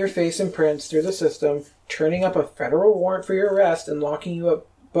 running your face and prints through the system, turning up a federal warrant for your arrest, and locking you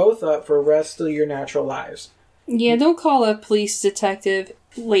both up for the rest of your natural lives. Yeah, don't call a police detective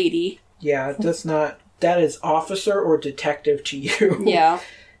lady. Yeah, that is officer or detective to you. Yeah.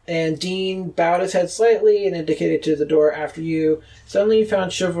 And Dean bowed his head slightly and indicated to the door, after you. Suddenly you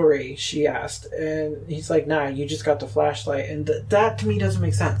found chivalry, she asked. And he's like, nah, you just got the flashlight. And that to me doesn't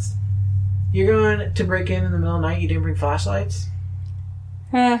make sense. You're going to break in the middle of the night, you didn't bring flashlights?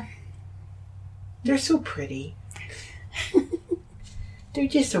 They're so pretty. They're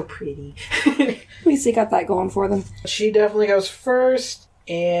just so pretty. At least they got that going for them. She definitely goes first,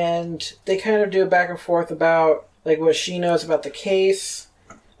 and they kind of do a back and forth about like what she knows about the case.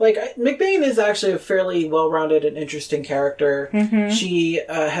 Like, McBain is actually a fairly well-rounded and interesting character. Mm-hmm. She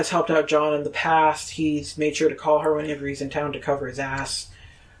has helped out John in the past. He's made sure to call her whenever he's in town to cover his ass.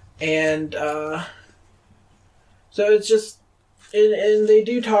 And so it's just... And they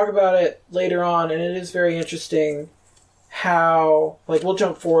do talk about it later on, and it is very interesting how... Like, we'll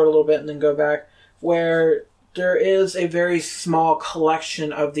jump forward a little bit and then go back, where there is a very small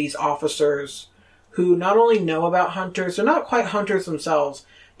collection of these officers who not only know about hunters, they're not quite hunters themselves,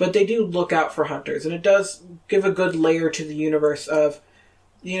 but they do look out for hunters. And it does give a good layer to the universe of,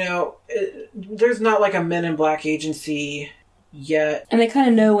 there's not like a Men in Black agency yet. And they kind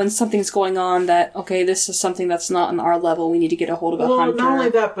of know when something's going on that, okay, this is something that's not on our level, we need to get a hold of a hunter. Not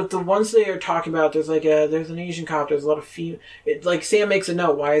only that, but the ones they are talking about, there's an Asian cop, there's a lot of female... Like, Sam makes a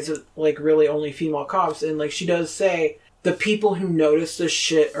note, why is it, like, really only female cops? And, like, she does say, the people who notice this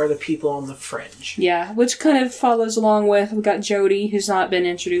shit are the people on the fringe. Yeah, which kind of follows along with, we've got Jody, who's not been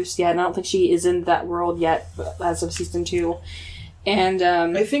introduced yet, and I don't think she is in that world yet, as of season 2. And,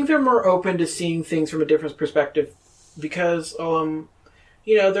 I think they're more open to seeing things from a different perspective, because,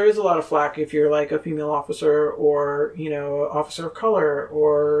 there is a lot of flack if you're, like, a female officer or, an officer of color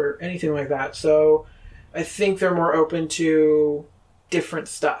or anything like that. So I think they're more open to different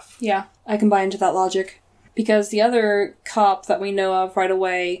stuff. Yeah, I can buy into that logic. Because the other cop that we know of right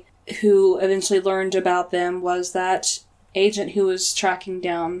away who eventually learned about them was that agent who was tracking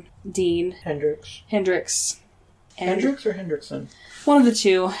down Dean. Hendricks. Hendricks or Hendrickson? One of the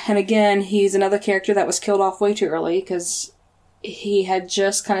two. And again, he's another character that was killed off way too early because he had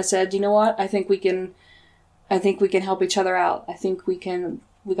just kind of said, you know what, I think we can help each other out. I think we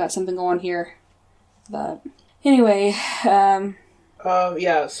got something going here. But anyway,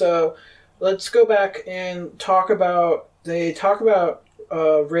 yeah, so let's go back and talk about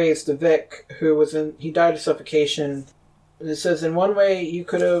Raves, the Vic, he died of suffocation. It says, in one way you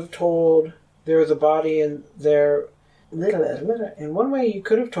could have told there was a body in there. In one way you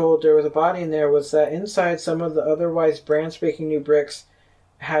could have told there was a body in there was that inside some of the otherwise brand spanking new bricks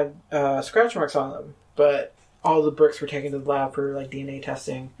had scratch marks on them. But all the bricks were taken to the lab for like DNA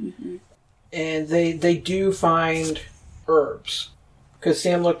testing. Mm-hmm. And they do find herbs. Because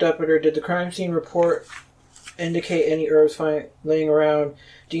Sam looked up at her. Did the crime scene report indicate any herbs laying around?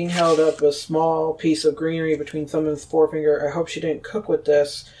 Dean held up a small piece of greenery between thumb and forefinger. I hope she didn't cook with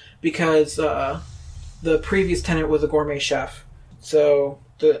this, because the previous tenant was a gourmet chef. So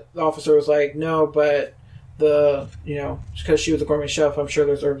the officer was like, no, but because she was a gourmet chef, I'm sure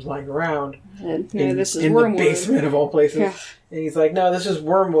there's herbs lying around. This is in wormwood. The basement of all places. Yeah. And he's like, no, this is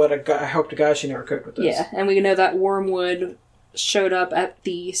wormwood. I hope to God she never cooked with this. Yeah, and we know that wormwood showed up at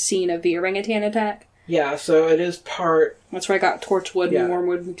the scene of the orangutan attack. Yeah, so it is part... That's where I got torchwood and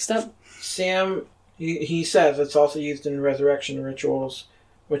wormwood mixed up. Sam, he says it's also used in resurrection rituals,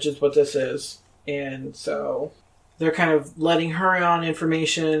 which is what this is. And so they're kind of letting her in on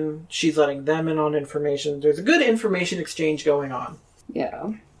information. She's letting them in on information. There's a good information exchange going on.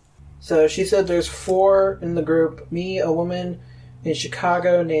 Yeah. So she said there's 4 in the group. Me, a woman in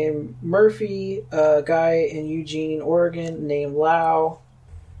Chicago named Murphy, a guy in Eugene, Oregon named Lau,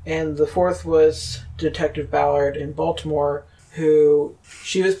 and the 4th was Detective Ballard in Baltimore, who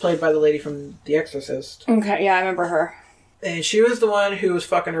she was played by the lady from The Exorcist. Okay, yeah, I remember her. And she was the one who was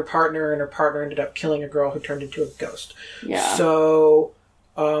fucking her partner, and her partner ended up killing a girl who turned into a ghost. Yeah. So,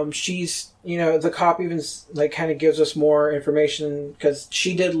 she's, the cop even, kind of gives us more information, because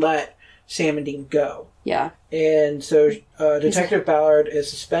she did let Sam and Dean go. Yeah. And so, Detective Ballard is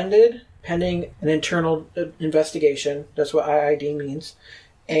suspended, pending an internal investigation. That's what IID means.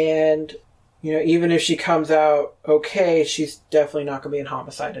 And, even if she comes out okay, she's definitely not going to be in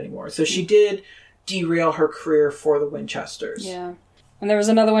homicide anymore. So she did derail her career for the Winchesters. Yeah. And there was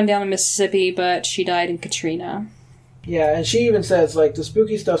another one down in Mississippi, but she died in Katrina. Yeah, and she even says, the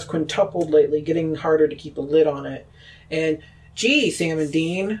spooky stuff's quintupled lately, getting harder to keep a lid on it. And, gee, Sam and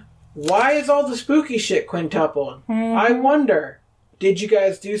Dean, why is all the spooky shit quintupled? Mm-hmm. I wonder. Did you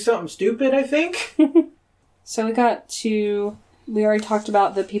guys do something stupid, I think? So we already talked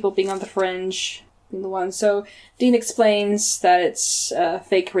about the people being on the fringe, being the one. So Dean explains that it's a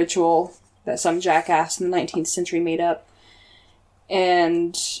fake ritual that some jackass in the 19th century made up.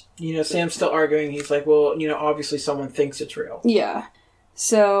 And... Sam's still arguing. He's like, well, obviously someone thinks it's real. Yeah.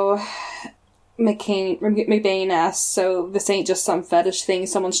 So McBain asks, so this ain't just some fetish thing,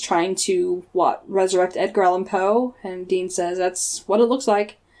 someone's trying to, resurrect Edgar Allan Poe? And Dean says that's what it looks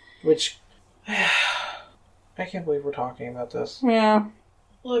like. Which... I can't believe we're talking about this. Yeah.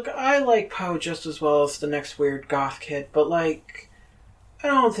 Look, I like Poe just as well as the next weird goth kid, but, I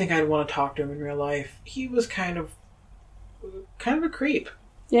don't think I'd want to talk to him in real life. He was kind of a creep.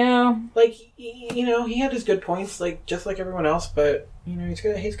 Yeah. He had his good points, just like everyone else, but,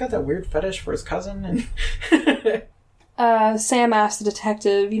 he's got that weird fetish for his cousin, and... Sam asked the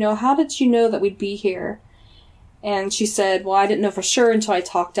detective, how did you know that we'd be here? And she said, well, I didn't know for sure until I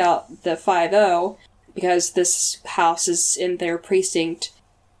talked out the 5-0, because this house is in their precinct.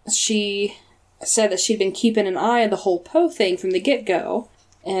 She said that she'd been keeping an eye on the whole Poe thing from the get-go,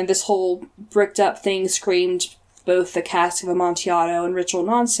 and this whole bricked-up thing screamed both the cask of Amontillado and ritual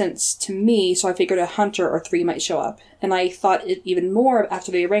nonsense to me, so I figured a hunter or 3 might show up. And I thought it even more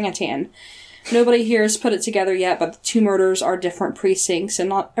after the orangutan. Nobody here has put it together yet, but the 2 murders are different precincts, and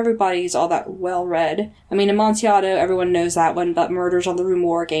not everybody's all that well-read. I mean, Amontillado, everyone knows that one, but murders on the Rue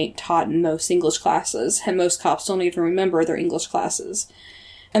Morgue ain't taught in most English classes, and most cops don't even remember their English classes.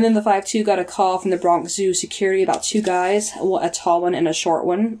 And then the 5-2 got a call from the Bronx Zoo security about 2 guys, a tall one and a short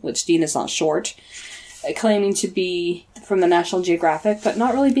one, which Dean is not short, claiming to be from the National Geographic, but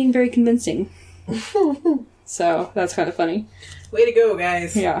not really being very convincing. So, that's kind of funny. Way to go,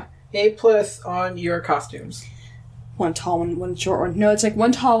 guys. Yeah. A+ on your costumes. 1 tall one, 1 short one. No, it's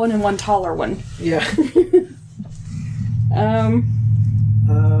 1 tall one and 1 taller one. Yeah. And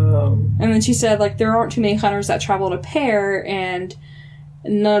then she said, there aren't too many hunters that travel in a pair, and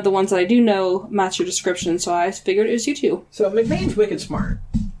none of the ones that I do know match your description, so I figured it was you 2. So McBain's wicked smart.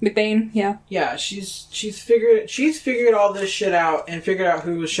 McBain, yeah. Yeah, she's figured all this shit out and figured out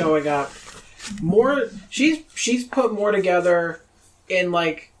who was showing up. She's put more together in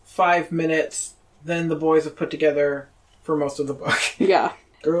 5 minutes than the boys have put together for most of the book. Yeah.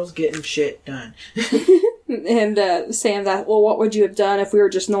 Girls getting shit done. And Sam's asked, well, what would you have done if we were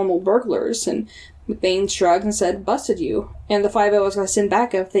just normal burglars? And McBain shrugged and said, busted you. And the 5-0 was going to send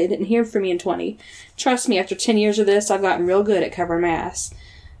back if they didn't hear from me in 20. Trust me, after 10 years of this, I've gotten real good at covering my ass.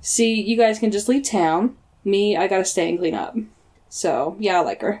 See, you guys can just leave town. Me, I gotta stay and clean up. So, yeah, I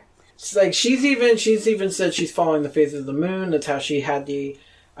like her. It's she's even said she's following the phases of the moon. That's how she had the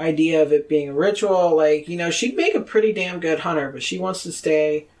idea of it being a ritual. She'd make a pretty damn good hunter, but she wants to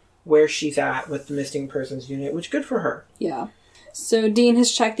stay where she's at with the missing persons unit, which good for her. Yeah. So Dean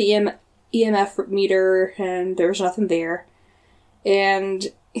has checked the EMF meter, and there's nothing there. And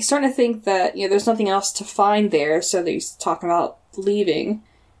he's starting to think that, there's nothing else to find there, so that he's talking about leaving.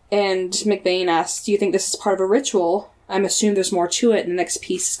 And McBain asks, do you think this is part of a ritual? I'm assuming there's more to it, and the next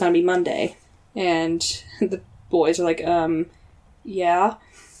piece is going to be Monday. And the boys are like, yeah.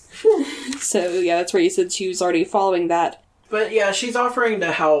 So, yeah, that's where you said she was already following that. But yeah, she's offering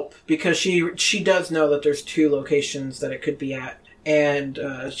to help because she does know that there's 2 locations that it could be at. And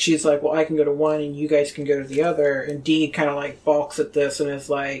she's like, well, I can go to one and you guys can go to the other. And Dean kind of like balks at this and is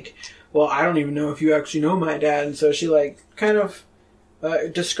like, well, I don't even know if you actually know my dad. And so she like kind of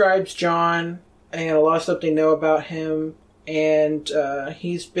describes John and a lot of stuff they know about him. And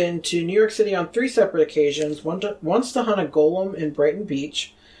he's been to New York City on 3 separate occasions. Once to hunt a golem in Brighton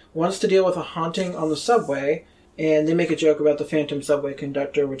Beach. Once to deal with a haunting on the subway. And they make a joke about the Phantom Subway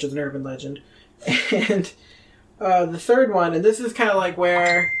Conductor, which is an urban legend. And the third one, and this is kind of like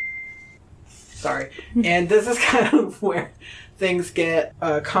where... Sorry. And this is kind of where things get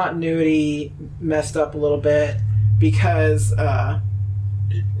continuity messed up a little bit. Because the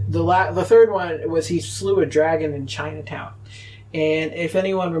third one was he slew a dragon in Chinatown. And if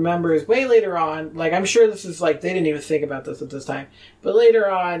anyone remembers, way later on, like I'm sure this is like, they didn't even think about this at this time. But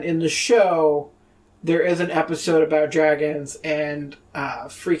later on in the show... There is an episode about dragons and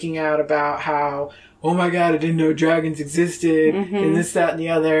freaking out about how, oh my god, I didn't know dragons existed, and this, that, and the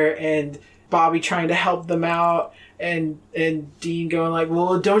other, and Bobby trying to help them out, and Dean going like,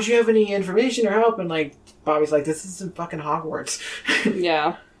 well, don't you have any information or help? And like, Bobby's like, this isn't fucking Hogwarts.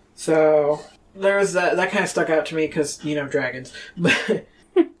 Yeah. So, there's that kind of stuck out to me because, dragons.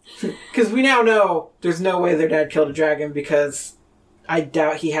 Because we now know there's no way their dad killed a dragon because... I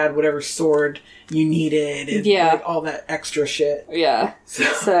doubt he had whatever sword you needed and like, all that extra shit. Yeah.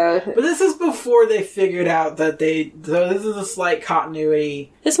 So, but this is before they figured out that so this is a slight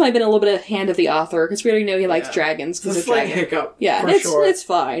continuity. This might have been a little bit of hand of the author, because we already know he likes dragons. It's a slight hiccup, yeah, it's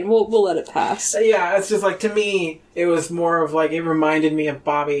fine. We'll let it pass. Yeah, it's just like, to me, it was more of like, it reminded me of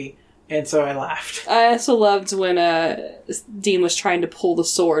Bobby, and so I laughed. I also loved when Dean was trying to pull the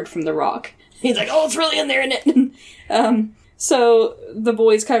sword from the rock. He's like, oh, it's really in there, isn't it? So the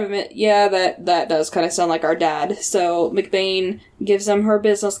boys kind of admit, yeah, that does kind of sound like our dad. So McBain gives them her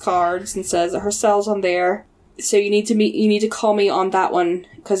business cards and says that her cell's on there. So you need to call me on that one,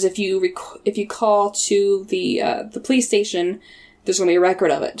 because if you call to the police station, there's going to be a record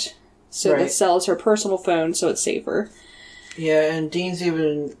of it. So the cell is her personal phone, so it's safer. Yeah, and Dean's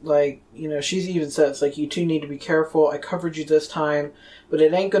even like, she's even says like, you two need to be careful. I covered you this time, but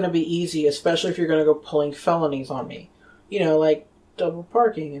it ain't going to be easy, especially if you're going to go pulling felonies on me. Like double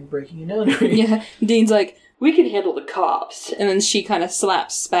parking and breaking and entering. Yeah, Dean's like, we can handle the cops. And then she kind of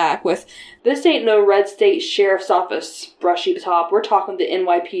slaps back with, this ain't no Red State Sheriff's Office, brushy top. We're talking to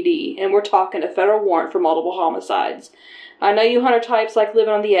NYPD, and we're talking a federal warrant for multiple homicides. I know you hunter types like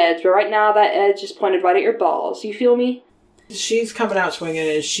living on the edge, but right now that edge is pointed right at your balls. You feel me? She's coming out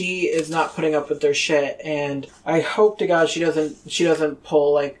swinging, and she is not putting up with their shit. And I hope to God she doesn't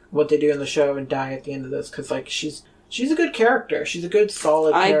pull like what they do in the show and die at the end of this, because like she's a good character. She's a good,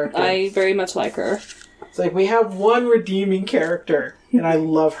 solid character. I very much like her. It's like, we have one redeeming character, and I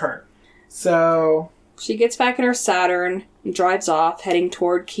love her. So... She gets back in her Saturn and drives off, heading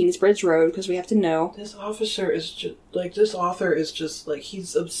toward Kingsbridge Road, because we have to know. This author is just, like,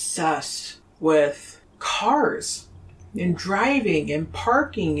 he's obsessed with cars, and driving, and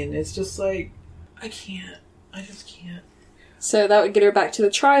parking, and it's just like, I just can't. So that would get her back to the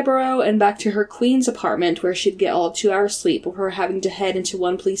Triborough and back to her Queens apartment, where she'd get all of 2 hours sleep before having to head into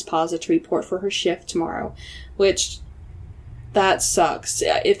one police plaza to report for her shift tomorrow. Which, that sucks.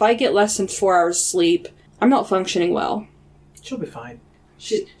 If I get less than 4 hours sleep, I'm not functioning well. She'll be fine.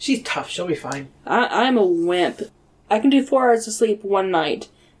 She's tough. She'll be fine. I'm a wimp. I can do 4 hours of sleep one night.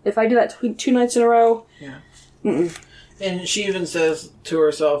 If I do that 2 nights in a row... Yeah. Mm-mm. And she even says to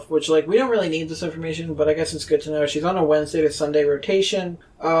herself, which, like, we don't really need this information, but I guess it's good to know, she's on a Wednesday to Sunday rotation,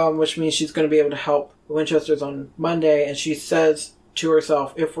 which means she's going to be able to help the Winchesters on Monday, and she says to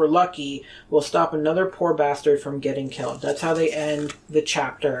herself, if we're lucky, we'll stop another poor bastard from getting killed. That's how they end the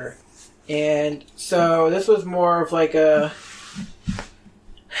chapter. And so this was more of like we're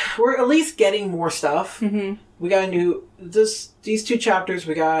at least getting more stuff. Mm-hmm. We got these 2 chapters,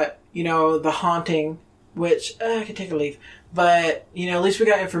 we got, the haunting, which I could take a leave, but at least we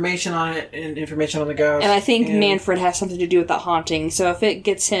got information on it and information on the ghost. And I think Manfred has something to do with that haunting. So if it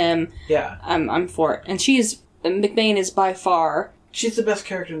gets him, yeah, I'm for it. And McBain is by far, she's the best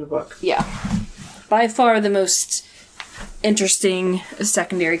character in the book. Yeah, by far the most interesting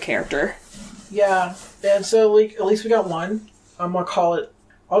secondary character. Yeah, and so at least we got one.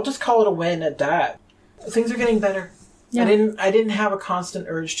 I'll just call it a win at that. Things are getting better. Yeah. I didn't have a constant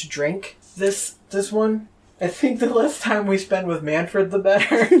urge to drink this one. I think the less time we spend with Manfred, the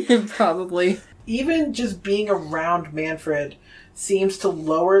better. Probably. Even just being around Manfred seems to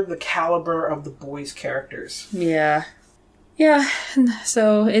lower the caliber of the boys' characters. Yeah. Yeah,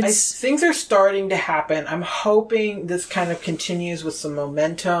 so things are starting to happen. I'm hoping this kind of continues with some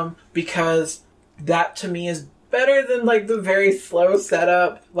momentum, because that to me is better than like the very slow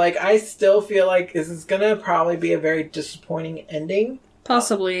setup. Like, I still feel like this is gonna probably be a very disappointing ending.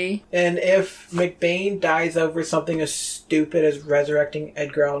 Possibly. And if McBain dies over something as stupid as resurrecting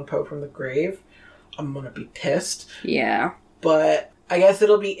Edgar Allan Poe from the grave, I'm gonna be pissed. Yeah. But I guess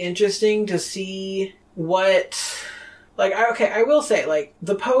it'll be interesting to see what... Like, I will say, like,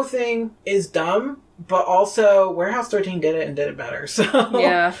 the Poe thing is dumb, but also Warehouse 13 did it and did it better, so...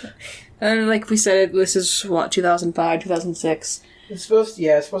 Yeah. And like we said, this is, 2005, 2006? It's supposed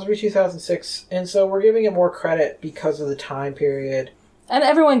to be 2006, and so we're giving it more credit because of the time period. And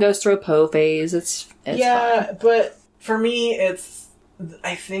everyone goes through a Poe phase. It's fine. But for me,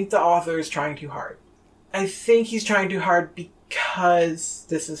 I think the author is trying too hard. I think he's trying too hard because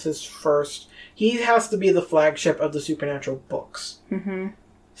this is his first... He has to be the flagship of the Supernatural books. Mm-hmm.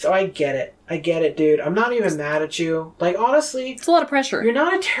 So I get it, dude. I'm not even mad at you. Like, honestly... It's a lot of pressure. You're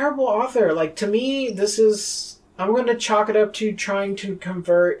not a terrible author. Like, to me, this is... I'm going to chalk it up to trying to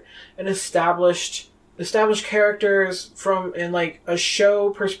convert an established characters from, in like, a show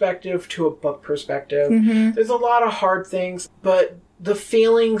perspective to a book perspective. Mm-hmm. There's a lot of hard things, but the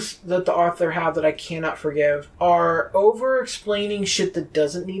feelings that the author have that I cannot forgive are over-explaining shit that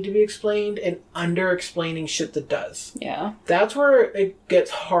doesn't need to be explained and under-explaining shit that does. Yeah. That's where it gets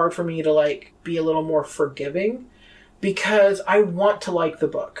hard for me to, like, be a little more forgiving, because I want to like the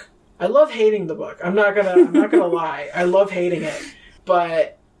book. I love hating the book. I'm not gonna lie. I love hating it.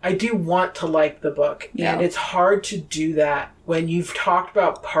 But I do want to like the book. Yeah. And it's hard to do that when you've talked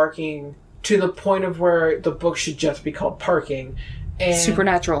about parking to the point of where the book should just be called Parking. And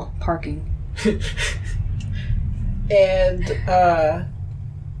Supernatural Parking. And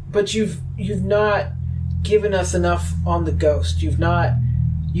but you've not given us enough on the ghost.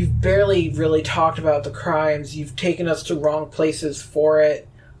 You've barely really talked about the crimes. You've taken us to wrong places for it.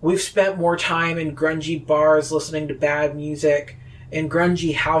 We've spent more time in grungy bars listening to bad music, in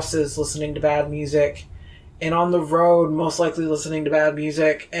grungy houses listening to bad music, and on the road most likely listening to bad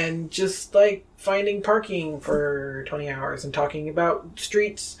music, and just like finding parking for 20 hours and talking about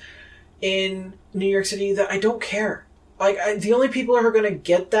streets in New York City that I don't care. Like, the only people who are going to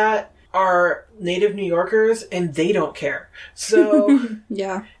get that are native New Yorkers, and they don't care. So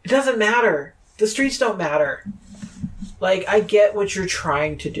yeah, it doesn't matter. The streets don't matter. Like, I get what you're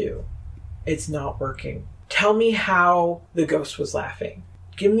trying to do. It's not working. Tell me how the ghost was laughing.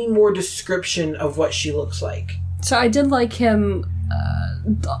 Give me more description of what she looks like. So I did like him,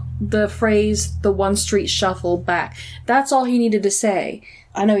 the phrase, the one street shuffle back. That's all he needed to say.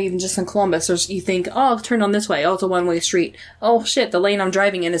 I know even just in Columbus, you think, oh, I'll turn on this way. Oh, it's a one-way street. Oh, shit, the lane I'm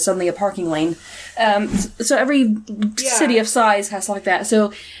driving in is suddenly a parking lane. So every city of size has something like that.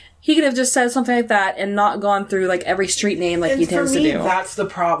 So he could have just said something like that and not gone through, like, every street name like he tends to do. That's the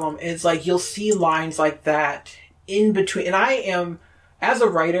problem. Is, like, you'll see lines like that in between. And I am, as a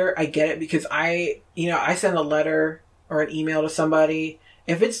writer, I get it, because I send a letter or an email to somebody.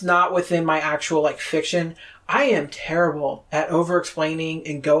 If it's not within my actual, like, fiction, I am terrible at over-explaining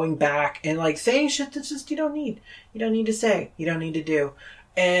and going back and, like, saying shit that just you don't need. You don't need to say. You don't need to do.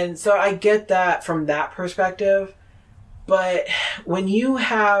 And so I get that from that perspective. But when you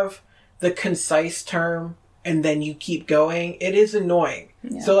have the concise term and then you keep going, it is annoying.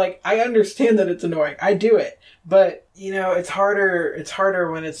 Yeah. So, like, I understand that it's annoying. I do it. But, it's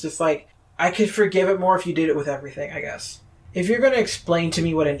harder when it's just like, I could forgive it more if you did it with everything, I guess. If you're going to explain to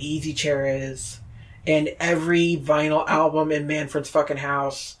me what an easy chair is and every vinyl album in Manfred's fucking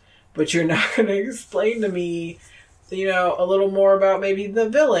house, but you're not going to explain to me, a little more about maybe the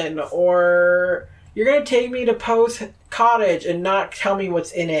villain, or you're going to take me to Poe's cottage and not tell me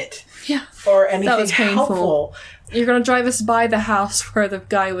what's in it. Yeah. Or anything helpful. You're going to drive us by the house where the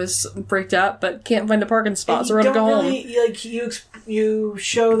guy was bricked up, but can't find a parking spot, so we're going to go home. Like, you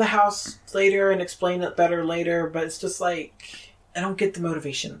show the house later and explain it better later, but it's just like, I don't get the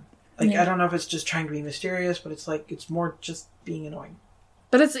motivation. Like, yeah. I don't know if it's just trying to be mysterious, but it's like, it's more just being annoying.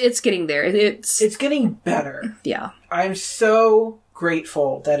 But it's getting there. It's getting better. Yeah. I'm so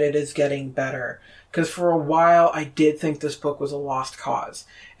grateful that it is getting better. Because for a while, I did think this book was a lost cause.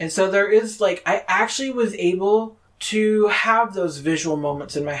 And so there is, like, I actually was able to have those visual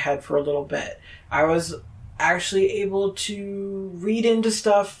moments in my head for a little bit. I was actually able to read into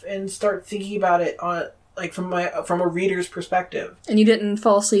stuff and start thinking about it on, like, from a reader's perspective. And you didn't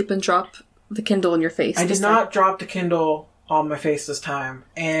fall asleep and drop the Kindle in your face. I did not drop the Kindle on my face this time,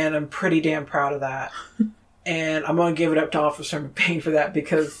 and I'm pretty damn proud of that. And I'm going to give it up to Officer McBain for that,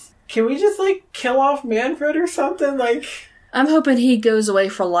 because can we just, like, kill off Manfred or something? Like, I'm hoping he goes away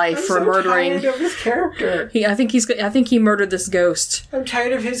for life for murdering. I'm tired of his character. I think he murdered this ghost. I'm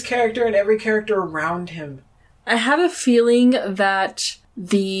tired of his character and every character around him. I have a feeling that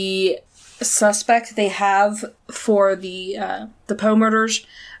the suspect they have for the Poe murders,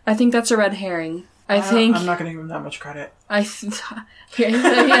 I think that's a red herring. I'm not going to give him that much credit.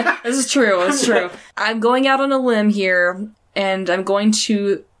 Yeah, this is true. It's true. I'm going out on a limb here, and I'm going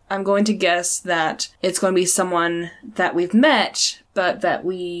to guess that it's going to be someone that we've met, but that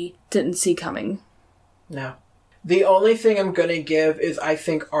we didn't see coming. No. The only thing I'm going to give is I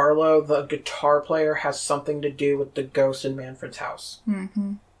think Arlo, the guitar player, has something to do with the ghost in Manfred's house.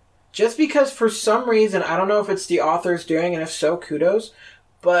 Mm-hmm. Just because for some reason, I don't know if it's the author's doing, and if so, kudos,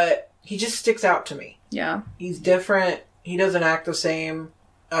 but he just sticks out to me. Yeah. He's different. He doesn't act the same.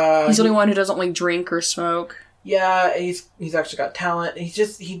 He's the only one who doesn't like drink or smoke. Yeah, he's actually got talent.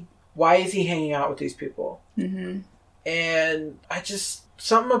 Why is he hanging out with these people? Mm-hmm. And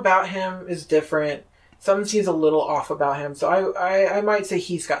something about him is different. Something seems a little off about him. So I might say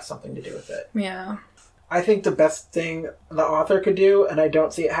he's got something to do with it. Yeah. I think the best thing the author could do, and I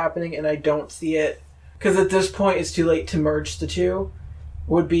don't see it happening, and I don't see it, because at this point it's too late to merge the two,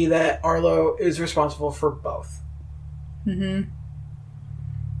 would be that Arlo is responsible for both. Mm-hmm.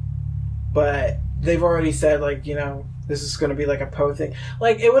 But they've already said, like, you know, this is going to be like a Poe thing.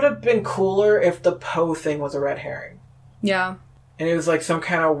 Like, it would have been cooler if the Poe thing was a red herring. Yeah. And it was like some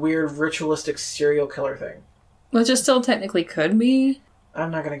kind of weird ritualistic serial killer thing. Which it still technically could be.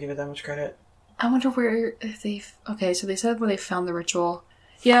 I'm not going to give it that much credit. I wonder where okay, so they said where they found the ritual.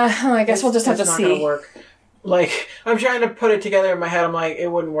 Yeah, I guess we'll just have to see. It's not going to work. Like, I'm trying to put it together in my head. I'm like,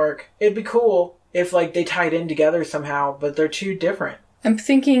 it wouldn't work. It'd be cool if, like, they tied in together somehow, but they're too different. I'm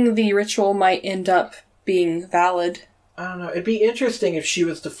thinking the ritual might end up being valid. I don't know. It'd be interesting if she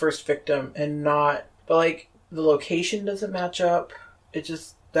was the first victim and not... But, like, the location doesn't match up. It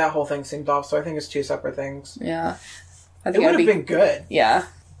just... That whole thing seemed off, so I think it's two separate things. Yeah. It would have been good. Yeah.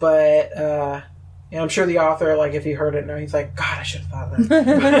 But, I'm sure the author, like, if he heard it, he's like, God, I should have thought of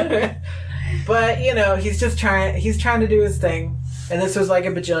that. But, you know, he's trying to do his thing. And this was like a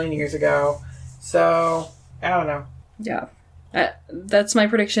bajillion years ago. So, I don't know. Yeah. That's my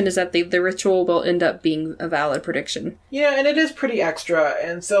prediction, is that the ritual will end up being a valid prediction. Yeah, and it is pretty extra.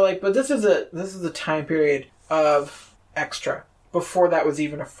 And so, like, but this is a time period of extra. Before that was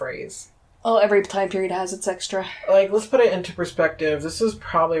even a phrase. Oh, every time period has its extra. Like, let's put it into perspective. This is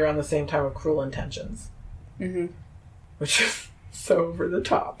probably around the same time of Cruel Intentions. Mm-hmm. Which is so over the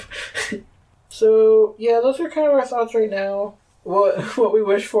top. So, yeah, those are kind of our thoughts right now. What we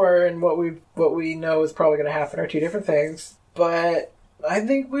wish for and what we know is probably going to happen are two different things. But I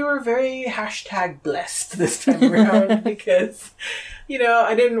think we were very #blessed this time around because, you know,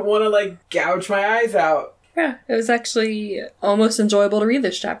 I didn't want to, like, gouge my eyes out. Yeah, it was actually almost enjoyable to read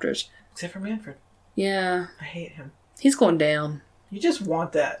those chapters. Except for Manfred. Yeah. I hate him. He's going down. You just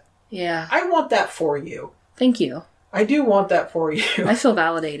want that. Yeah. I want that for you. Thank you. I do want that for you. I feel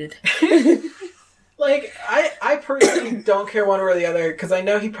validated. Like, I personally don't care one way or the other, because I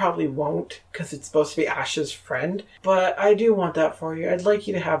know he probably won't, because it's supposed to be Ash's friend. But I do want that for you. I'd like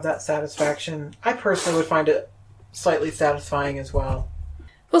you to have that satisfaction. I personally would find it slightly satisfying as well.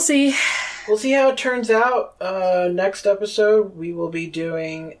 We'll see. We'll see how it turns out. Next episode, we will be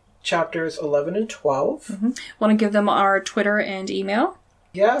doing chapters 11 and 12. Mm-hmm. Want to give them our Twitter and email?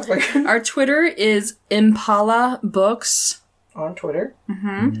 Yeah. Our Twitter is Impala Books. On Twitter.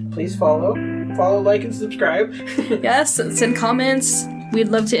 Mm-hmm. Please follow, like, and subscribe. Yes, send comments. We'd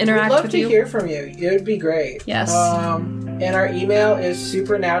love to interact with you. We'd love to hear from you. It would be great. Yes. And our email is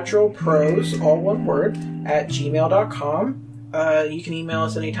supernaturalprose, all one word, @gmail.com. You can email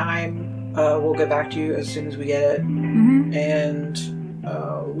us anytime. We'll get back to you as soon as we get it. Mm-hmm.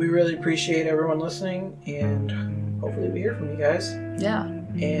 And we really appreciate everyone listening, and hopefully we hear from you guys. Yeah.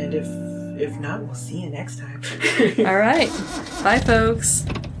 And if not, we'll see you next time. All right. Bye, folks.